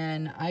putting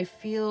in. I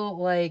feel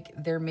like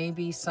there may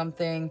be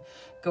something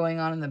going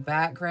on in the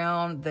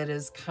background that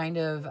is kind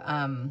of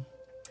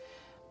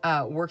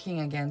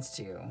working against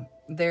you.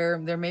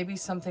 There may be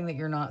something that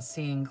you're not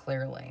seeing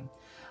clearly.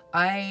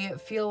 I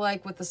feel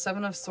like with the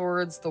Seven of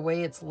Swords, the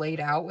way it's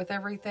laid out with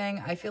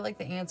everything, I feel like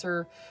the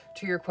answer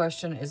to your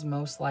question is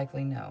most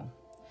likely no.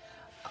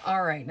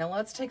 All right, now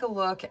let's take a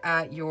look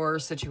at your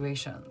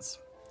situations.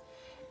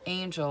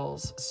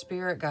 Angels,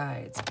 spirit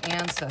guides,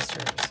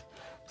 ancestors,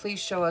 please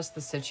show us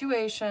the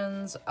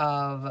situations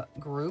of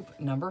group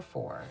number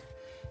 4.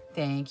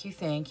 Thank you,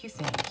 thank you,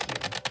 thank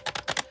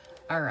you.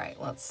 All right,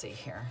 let's see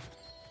here.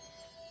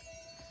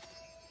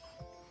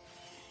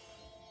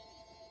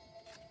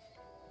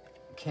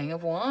 King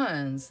of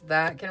Wands,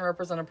 that can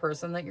represent a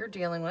person that you're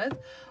dealing with,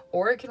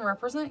 or it can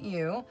represent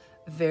you.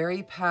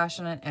 Very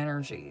passionate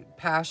energy.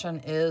 Passion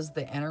is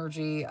the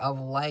energy of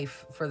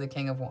life for the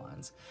King of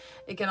Wands.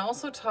 It can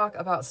also talk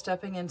about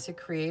stepping into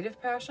creative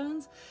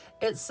passions.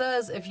 It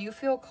says if you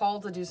feel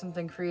called to do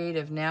something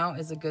creative, now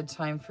is a good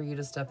time for you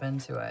to step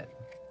into it.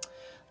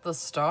 The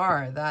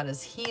Star, that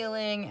is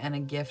healing and a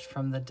gift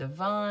from the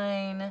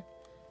divine.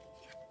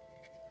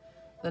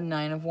 The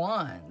Nine of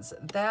Wands,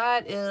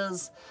 that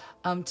is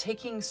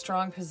taking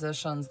strong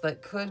positions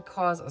that could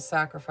cause a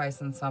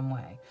sacrifice in some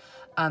way.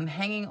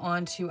 Hanging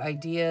on to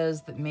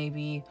ideas that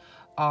maybe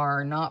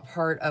are not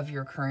part of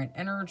your current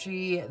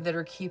energy that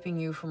are keeping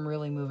you from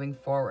really moving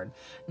forward.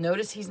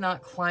 Notice he's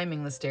not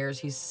climbing the stairs,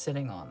 he's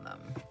sitting on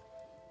them.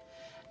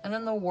 And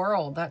then the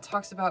World, that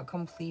talks about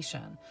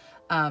completion.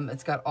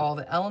 It's got all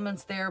the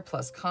elements there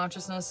plus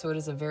consciousness, so it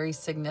is a very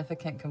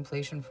significant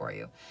completion for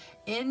you.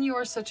 In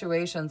your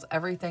situations,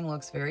 everything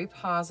looks very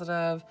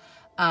positive.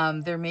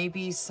 There may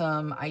be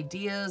some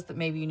ideas that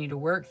maybe you need to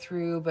work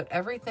through, but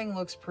everything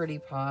looks pretty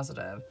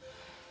positive.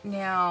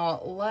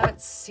 Now,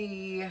 let's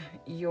see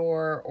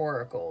your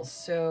oracles.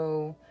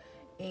 So,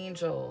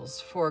 angels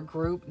for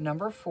group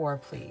number 4,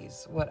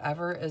 please.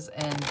 Whatever is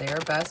in their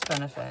best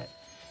benefit.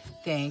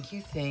 Thank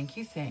you, thank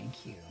you,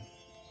 thank you.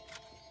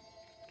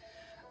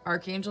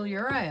 Archangel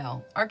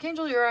Uriel.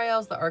 Archangel Uriel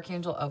is the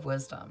Archangel of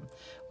Wisdom.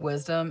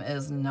 Wisdom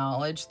is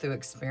knowledge through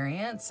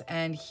experience,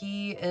 and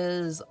he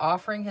is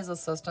offering his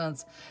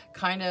assistance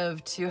kind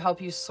of to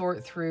help you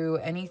sort through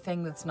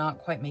anything that's not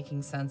quite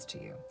making sense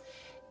to you.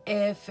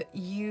 If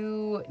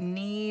you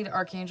need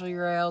Archangel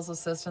Uriel's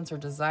assistance or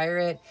desire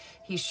it,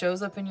 he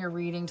shows up in your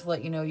reading to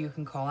let you know you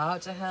can call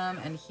out to him,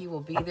 and he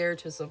will be there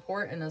to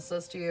support and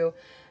assist you.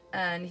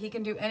 And he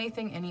can do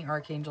anything any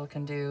archangel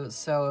can do.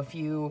 So if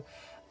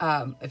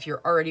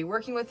you're already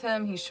working with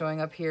him, he's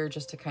showing up here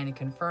just to kind of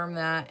confirm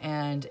that.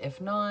 And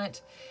if not,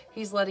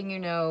 he's letting you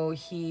know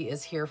he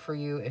is here for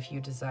you if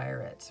you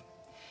desire it.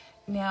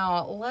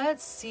 Now,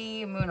 let's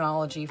see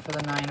Moonology for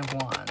the Nine of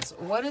Wands.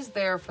 What is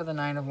there for the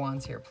Nine of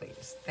Wands here,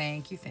 please?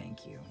 Thank you,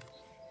 thank you.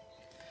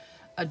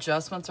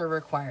 Adjustments are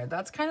required.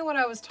 That's kind of what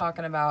I was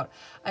talking about.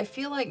 I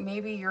feel like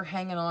maybe you're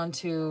hanging on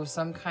to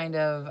some kind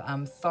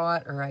of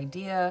thought or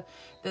idea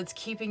that's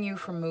keeping you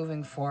from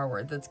moving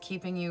forward, that's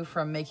keeping you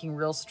from making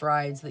real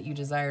strides that you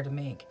desire to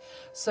make.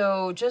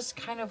 So just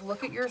kind of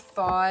look at your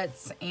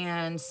thoughts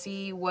and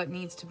see what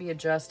needs to be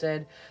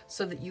adjusted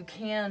so that you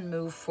can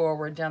move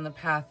forward down the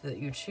path that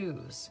you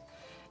choose.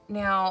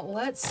 Now,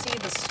 let's see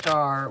the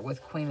Star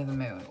with Queen of the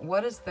Moon.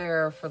 What is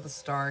there for the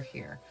Star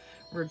here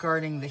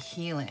regarding the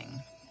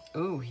healing?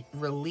 Ooh,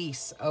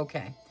 release.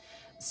 Okay.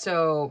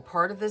 So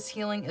part of this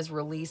healing is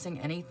releasing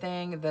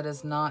anything that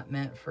is not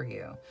meant for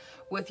you.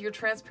 With your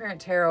Transparent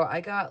Tarot,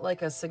 I got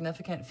like a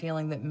significant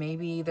feeling that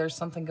maybe there's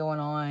something going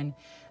on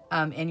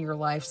in your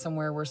life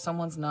somewhere where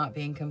someone's not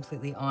being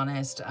completely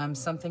honest.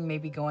 Something may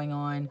be going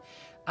on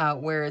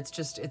where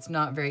it's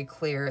not very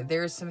clear.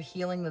 There's some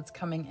healing that's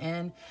coming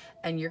in,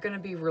 and you're going to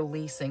be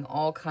releasing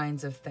all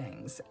kinds of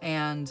things.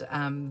 And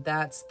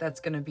that's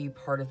going to be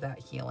part of that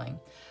healing.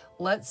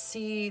 Let's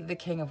see the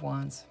King of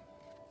Wands.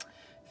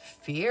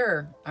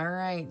 Fear. All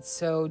right.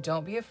 So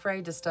don't be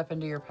afraid to step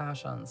into your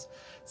passions.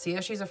 See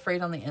how she's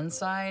afraid on the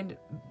inside?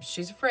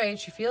 She's afraid.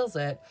 She feels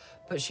it,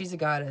 but she's a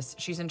goddess.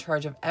 She's in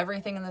charge of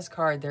everything in this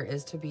card there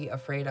is to be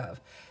afraid of.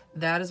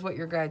 That is what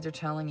your guides are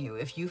telling you.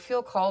 If you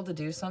feel called to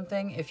do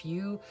something, if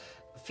you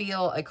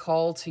feel a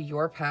call to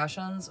your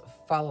passions,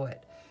 follow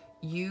it.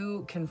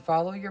 You can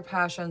follow your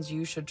passions.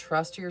 You should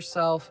trust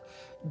yourself.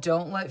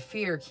 Don't let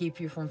fear keep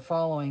you from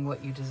following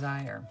what you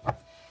desire.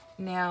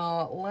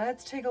 Now,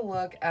 let's take a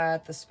look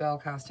at the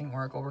spellcasting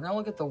oracle. We're going to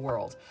look at the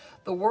World.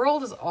 The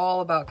World is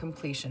all about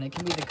completion. It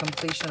can be the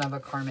completion of a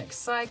karmic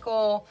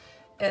cycle.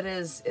 It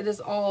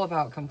is all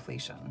about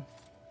completion.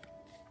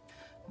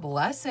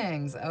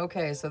 Blessings.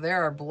 Okay, so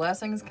there are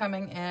blessings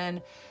coming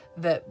in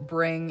that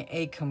bring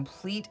a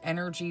complete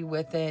energy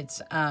with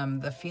it.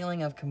 The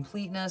feeling of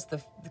completeness,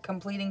 the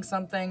completing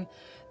something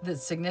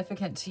that's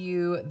significant to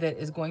you that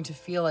is going to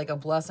feel like a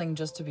blessing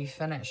just to be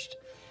finished.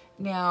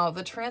 Now,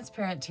 the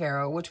Transparent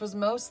Tarot, which was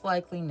most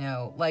likely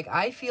no. Like,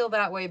 I feel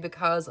that way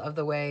because of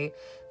the way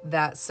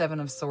that Seven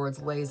of Swords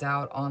lays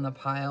out on the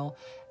pile.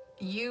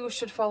 you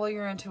should follow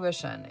your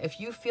intuition. If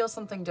you feel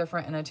something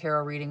different in a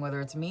tarot reading,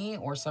 whether it's me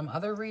or some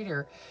other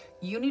reader,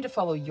 you need to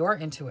follow your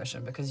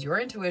intuition because your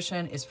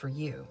intuition is for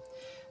you.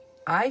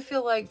 I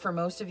feel like for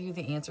most of you,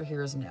 the answer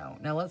here is no.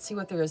 Now let's see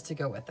what there is to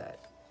go with it.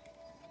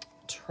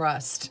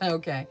 Trust.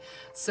 Okay.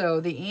 So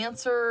the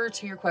answer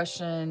to your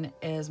question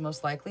is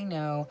most likely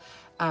no.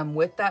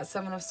 With that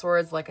Seven of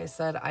Swords, like I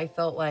said, I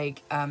felt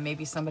like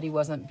maybe somebody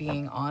wasn't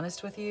being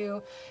honest with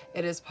you.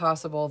 It is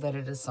possible that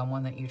it is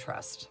someone that you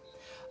trust.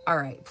 All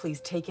right,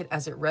 please take it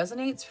as it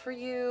resonates for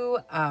you.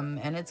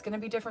 And it's going to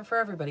be different for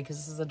everybody because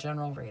this is a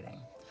general reading.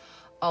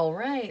 All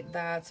right,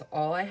 that's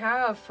all I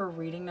have for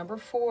reading number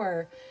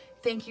 4.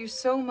 Thank you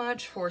so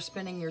much for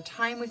spending your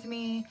time with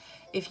me.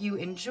 If you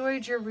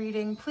enjoyed your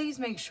reading, please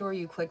make sure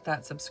you click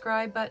that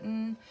subscribe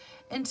button.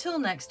 Until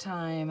next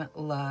time,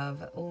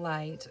 love,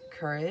 light,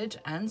 courage,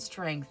 and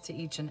strength to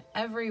each and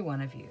every one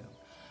of you.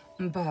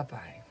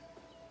 Bye-bye.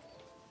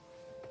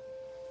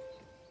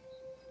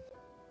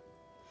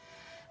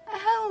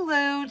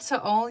 Hello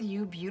to all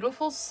you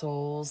beautiful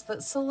souls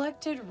that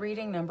selected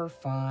reading number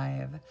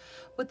 5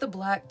 with the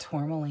black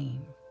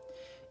tourmaline.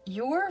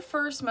 Your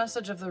first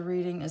message of the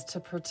reading is to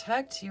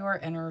protect your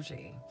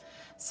energy.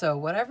 So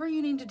whatever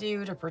you need to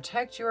do to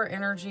protect your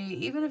energy,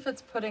 even if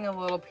it's putting a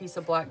little piece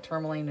of black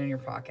tourmaline in your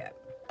pocket.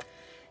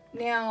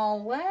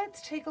 Now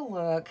let's take a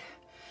look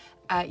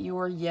at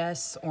your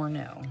yes or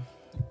no.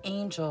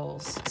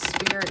 Angels,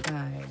 spirit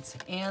guides,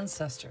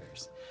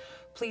 ancestors.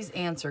 Please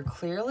answer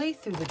clearly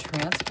through the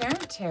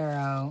transparent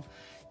tarot,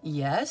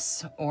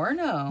 yes or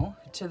no,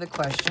 to the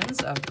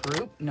questions of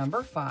group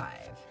number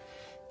 5.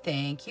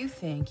 Thank you,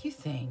 thank you,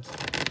 thank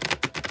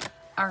you.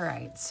 All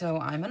right, so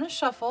I'm going to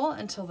shuffle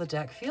until the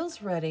deck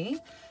feels ready.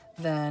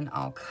 Then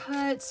I'll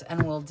cut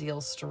and we'll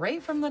deal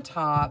straight from the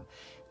top,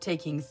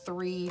 taking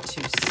 3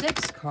 to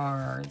 6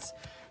 cards.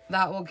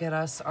 That will get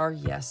us our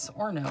yes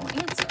or no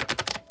answer.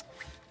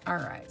 All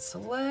right, so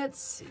let's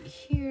see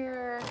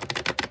here.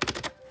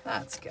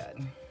 That's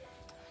good.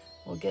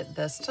 We'll get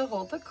this to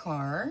hold the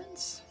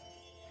cards.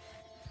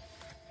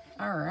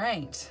 All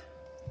right.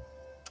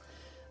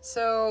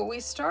 So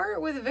we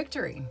start with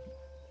victory.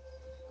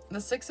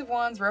 The 6 of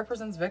Wands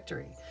represents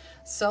victory.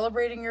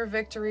 Celebrating your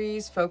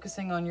victories,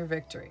 focusing on your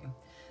victory.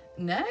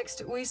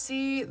 Next, we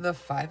see the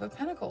 5 of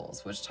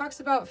Pentacles, which talks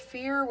about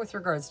fear with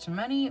regards to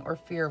money or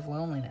fear of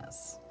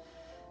loneliness.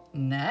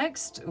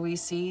 Next, we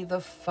see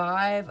the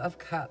 5 of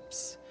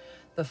Cups.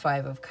 The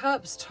 5 of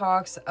Cups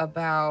talks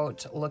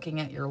about looking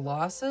at your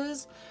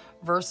losses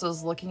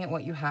versus looking at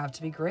what you have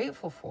to be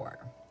grateful for.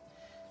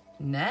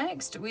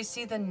 Next, we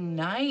see the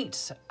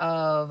Knight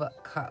of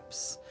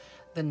Cups.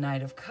 The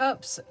Knight of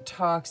Cups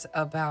talks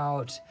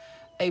about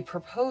a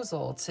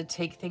proposal to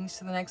take things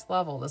to the next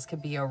level. This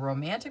could be a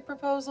romantic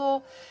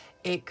proposal.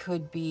 It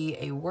could be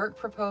a work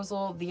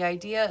proposal. The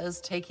idea is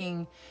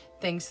taking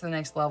things to the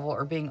next level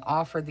or being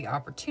offered the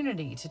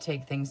opportunity to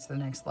take things to the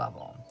next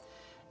level.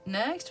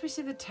 Next, we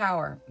see the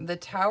Tower. The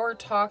Tower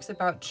talks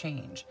about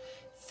change,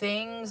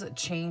 things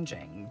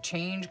changing,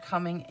 change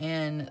coming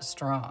in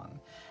strong.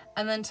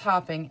 And then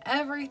topping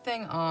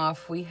everything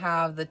off, we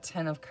have the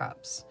 10 of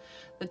Cups.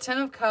 The 10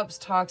 of Cups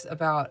talks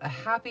about a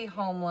happy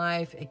home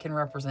life. It can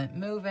represent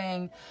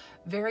moving,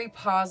 very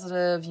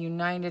positive,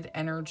 united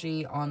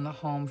energy on the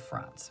home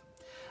front.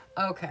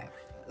 Okay.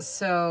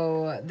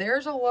 So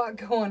there's a lot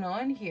going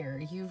on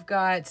here. You've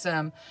got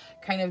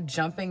kind of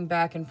jumping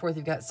back and forth.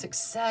 You've got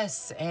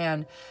success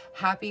and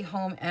happy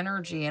home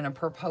energy and a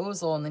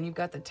proposal. And then you've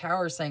got the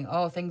Tower saying,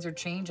 oh, things are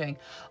changing.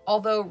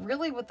 Although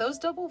really with those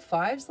double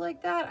 5s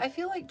like that, I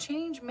feel like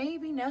change may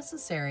be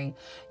necessary.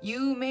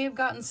 You may have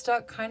gotten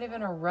stuck kind of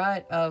in a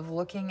rut of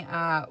looking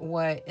at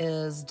what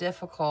is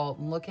difficult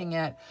and looking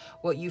at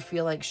what you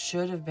feel like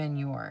should have been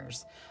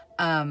yours.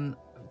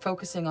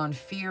 Focusing on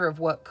fear of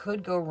what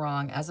could go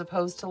wrong as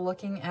opposed to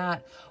looking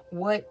at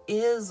what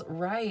is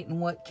right and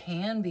what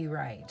can be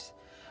right.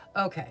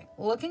 Okay,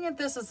 looking at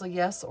this as a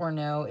yes or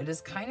no, it is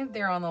kind of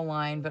there on the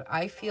line, but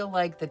I feel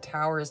like the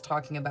Tower is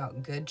talking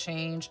about good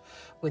change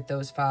with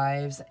those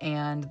 5s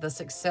and the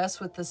success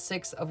with the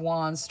 6 of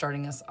Wands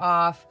starting us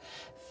off,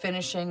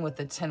 finishing with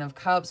the 10 of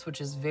Cups, which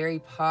is very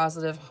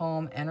positive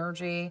home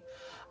energy.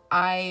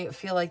 I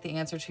feel like the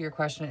answer to your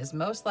question is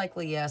most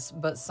likely yes,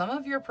 but some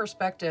of your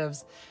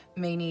perspectives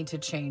may need to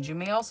change. You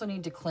may also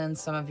need to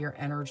cleanse some of your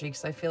energy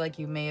because I feel like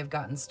you may have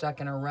gotten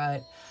stuck in a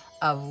rut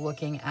of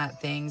looking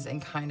at things in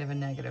kind of a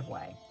negative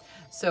way.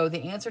 So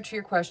the answer to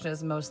your question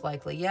is most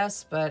likely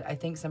yes, but I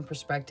think some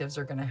perspectives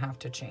are going to have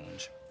to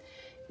change.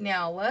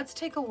 Now let's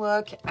take a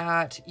look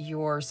at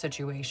your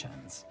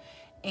situations.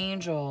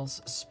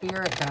 Angels,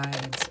 spirit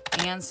guides,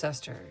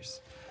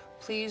 ancestors.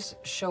 Please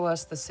show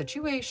us the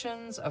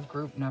situations of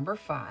group number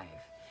 5.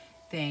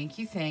 Thank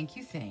you, thank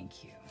you,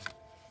 thank you.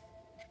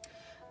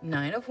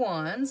 9 of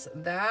Wands,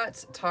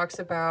 that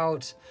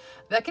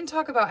can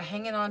talk about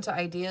hanging on to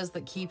ideas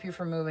that keep you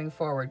from moving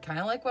forward. Kind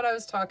of like what I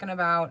was talking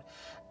about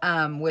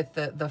with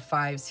the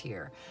 5s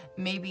here.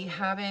 Maybe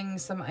having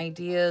some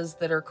ideas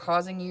that are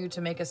causing you to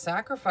make a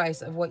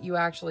sacrifice of what you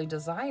actually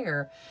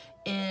desire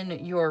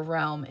in your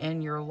realm,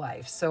 in your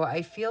life. So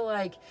I feel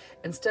like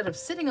instead of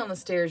sitting on the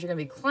stairs, you're going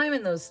to be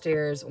climbing those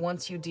stairs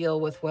once you deal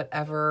with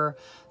whatever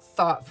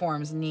thought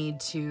forms need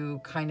to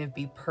kind of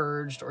be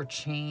purged or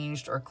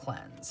changed or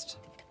cleansed.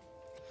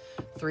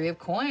 Three of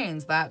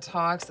Coins, that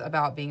talks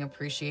about being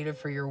appreciative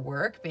for your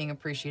work, being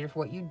appreciative for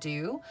what you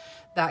do.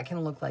 That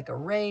can look like a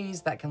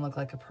raise, that can look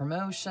like a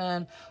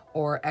promotion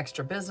or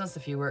extra business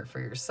if you work for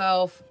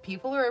yourself.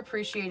 People are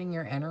appreciating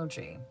your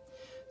energy.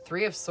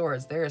 Three of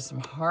Swords, there is some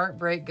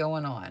heartbreak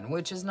going on,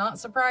 which is not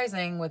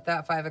surprising with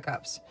that Five of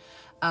Cups.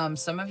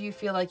 Some of you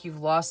feel like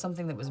you've lost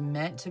something that was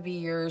meant to be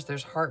yours.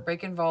 There's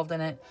heartbreak involved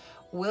in it.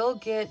 We'll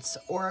get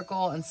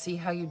Oracle and see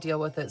how you deal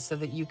with it so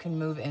that you can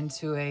move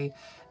into a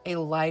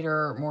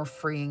lighter, more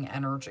freeing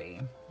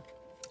energy.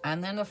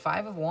 And then the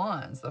Five of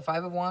Wands. The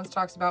Five of Wands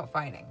talks about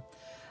fighting.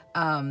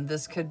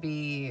 This could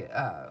be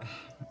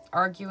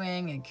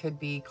arguing, it could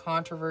be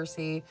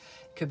controversy,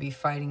 it could be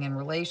fighting in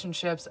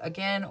relationships.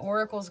 Again,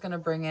 Oracle's going to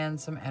bring in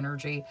some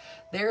energy.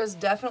 There is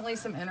definitely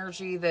some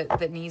energy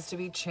that needs to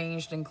be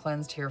changed and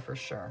cleansed here for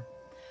sure.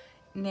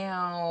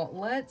 Now,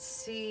 let's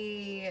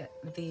see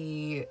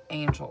the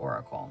Angel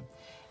Oracle.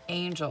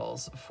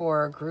 Angels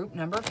for group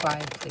number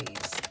 5, please.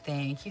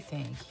 Thank you,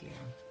 thank you.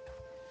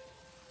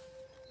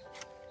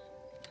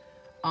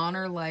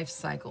 Honor life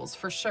cycles,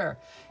 for sure.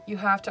 You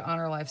have to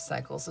honor life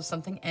cycles. If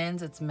something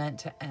ends, it's meant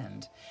to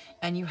end.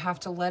 And you have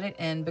to let it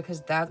end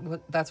because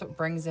that's what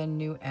brings in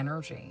new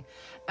energy.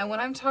 And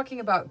when I'm talking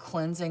about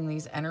cleansing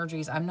these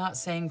energies, I'm not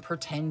saying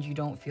pretend you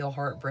don't feel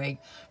heartbreak,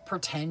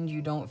 pretend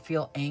you don't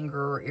feel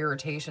anger or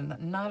irritation.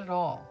 Not at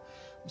all.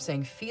 I'm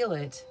saying feel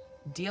it,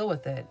 deal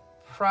with it,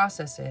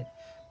 process it,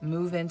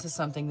 move into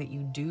something that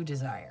you do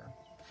desire.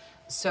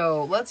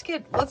 So let's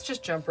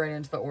just jump right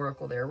into the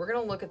Oracle there. We're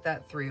going to look at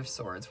that Three of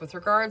Swords. With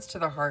regards to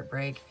the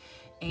heartbreak,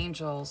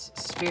 angels,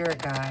 spirit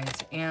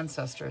guides,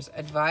 ancestors,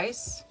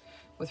 advice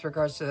with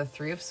regards to the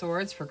Three of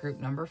Swords for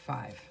group number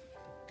 5.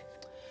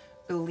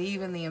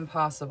 Believe in the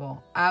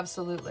impossible.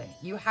 Absolutely.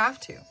 You have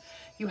to.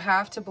 You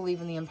have to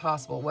believe in the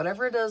impossible.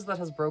 Whatever it is that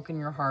has broken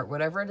your heart,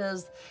 whatever it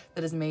is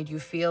that has made you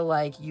feel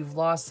like you've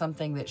lost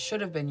something that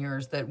should have been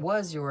yours, that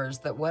was yours,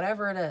 that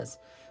whatever it is,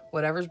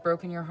 whatever's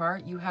broken your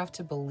heart, you have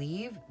to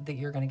believe that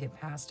you're going to get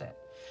past it.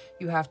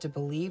 You have to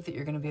believe that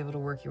you're going to be able to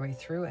work your way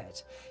through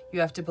it.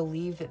 You have to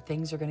believe that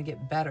things are going to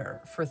get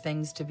better for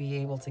things to be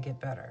able to get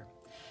better.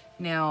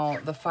 Now,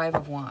 the Five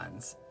of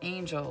Wands,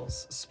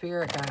 angels,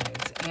 spirit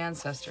guides,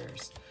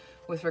 ancestors.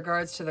 With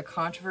regards to the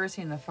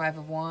controversy and the Five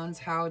of Wands,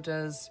 how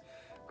does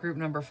group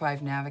number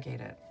 5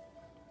 navigate it?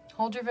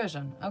 Hold your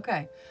vision.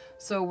 Okay.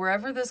 So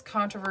wherever this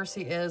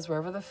controversy is,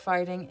 wherever the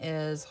fighting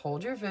is,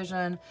 hold your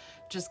vision.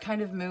 Just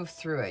kind of move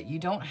through it. You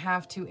don't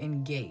have to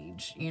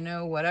engage, you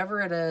know, whatever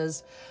it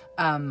is.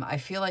 I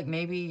feel like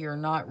maybe you're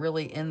not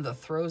really in the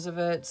throes of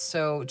it.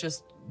 So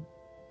just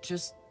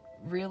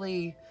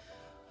really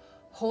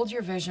hold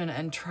your vision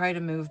and try to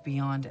move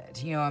beyond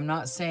it. You know, I'm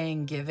not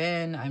saying give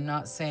in. I'm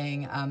not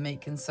saying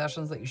make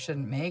concessions that you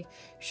shouldn't make.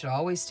 You should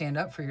always stand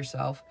up for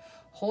yourself.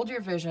 Hold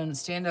your vision,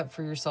 stand up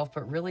for yourself,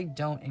 but really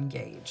don't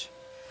engage.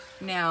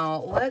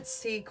 Now, let's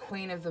see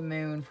Queen of the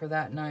Moon for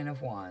that Nine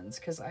of Wands,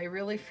 because I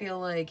really feel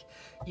like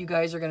you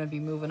guys are going to be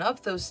moving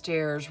up those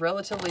stairs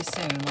relatively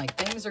soon. Like,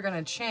 things are going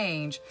to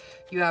change.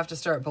 You have to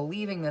start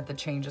believing that the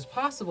change is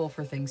possible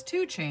for things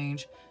to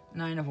change.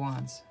 Nine of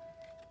Wands.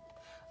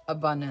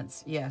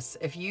 Abundance, yes.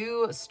 If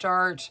you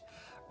start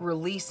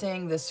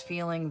releasing this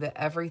feeling that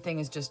everything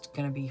is just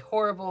going to be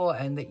horrible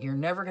and that you're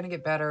never going to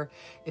get better,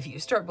 if you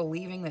start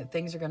believing that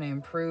things are going to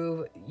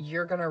improve,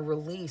 you're going to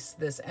release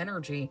this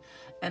energy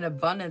and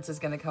abundance is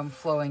going to come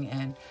flowing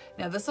in.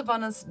 Now, this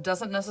abundance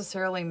doesn't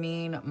necessarily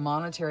mean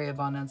monetary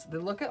abundance.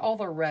 Look at all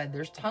the red.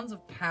 There's tons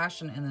of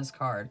passion in this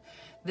card.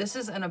 This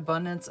is an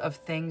abundance of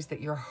things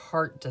that your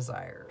heart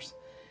desires.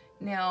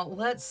 Now,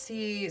 let's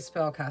see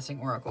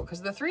Spellcasting Oracle,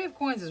 because the Three of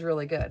Coins is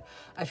really good.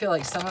 I feel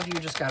like some of you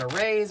just got a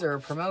raise or a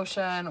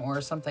promotion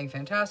or something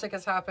fantastic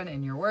has happened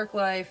in your work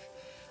life.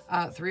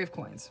 Three of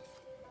Coins.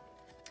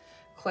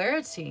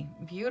 Clarity.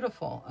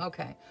 Beautiful.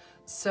 Okay.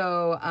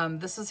 So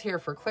this is here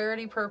for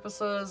clarity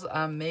purposes,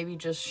 maybe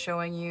just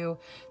showing you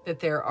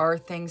that there are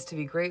things to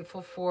be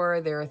grateful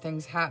for. There are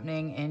things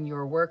happening in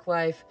your work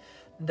life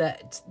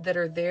that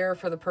are there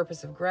for the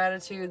purpose of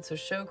gratitude. So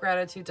show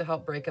gratitude to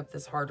help break up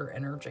this harder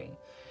energy.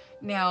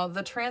 Now,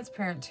 the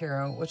Transparent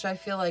Tarot, which I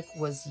feel like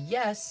was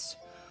yes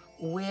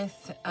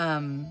with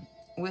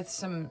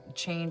some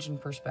change in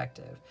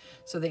perspective.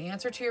 So the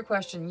answer to your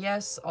question,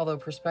 yes, although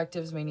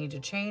perspectives may need to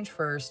change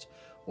first.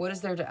 What is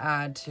there to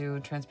add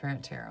to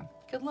Transparent Tarot?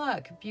 Good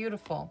luck.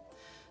 Beautiful.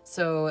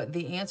 So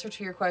the answer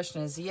to your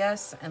question is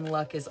yes, and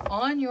luck is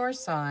on your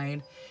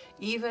side,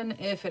 even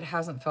if it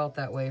hasn't felt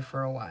that way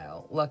for a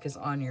while. Luck is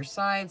on your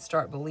side.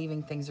 Start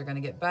believing things are going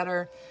to get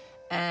better,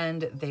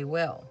 and they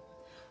will.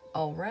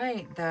 All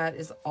right, that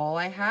is all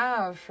I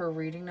have for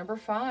reading number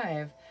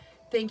 5.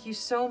 Thank you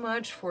so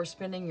much for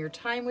spending your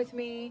time with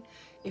me.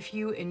 If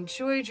you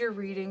enjoyed your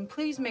reading,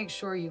 please make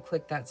sure you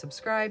click that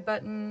subscribe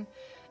button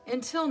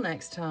Until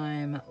next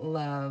time,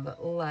 love,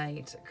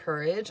 light,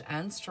 courage,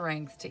 and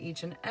strength to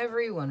each and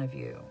every one of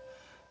you.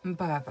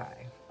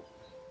 Bye-bye.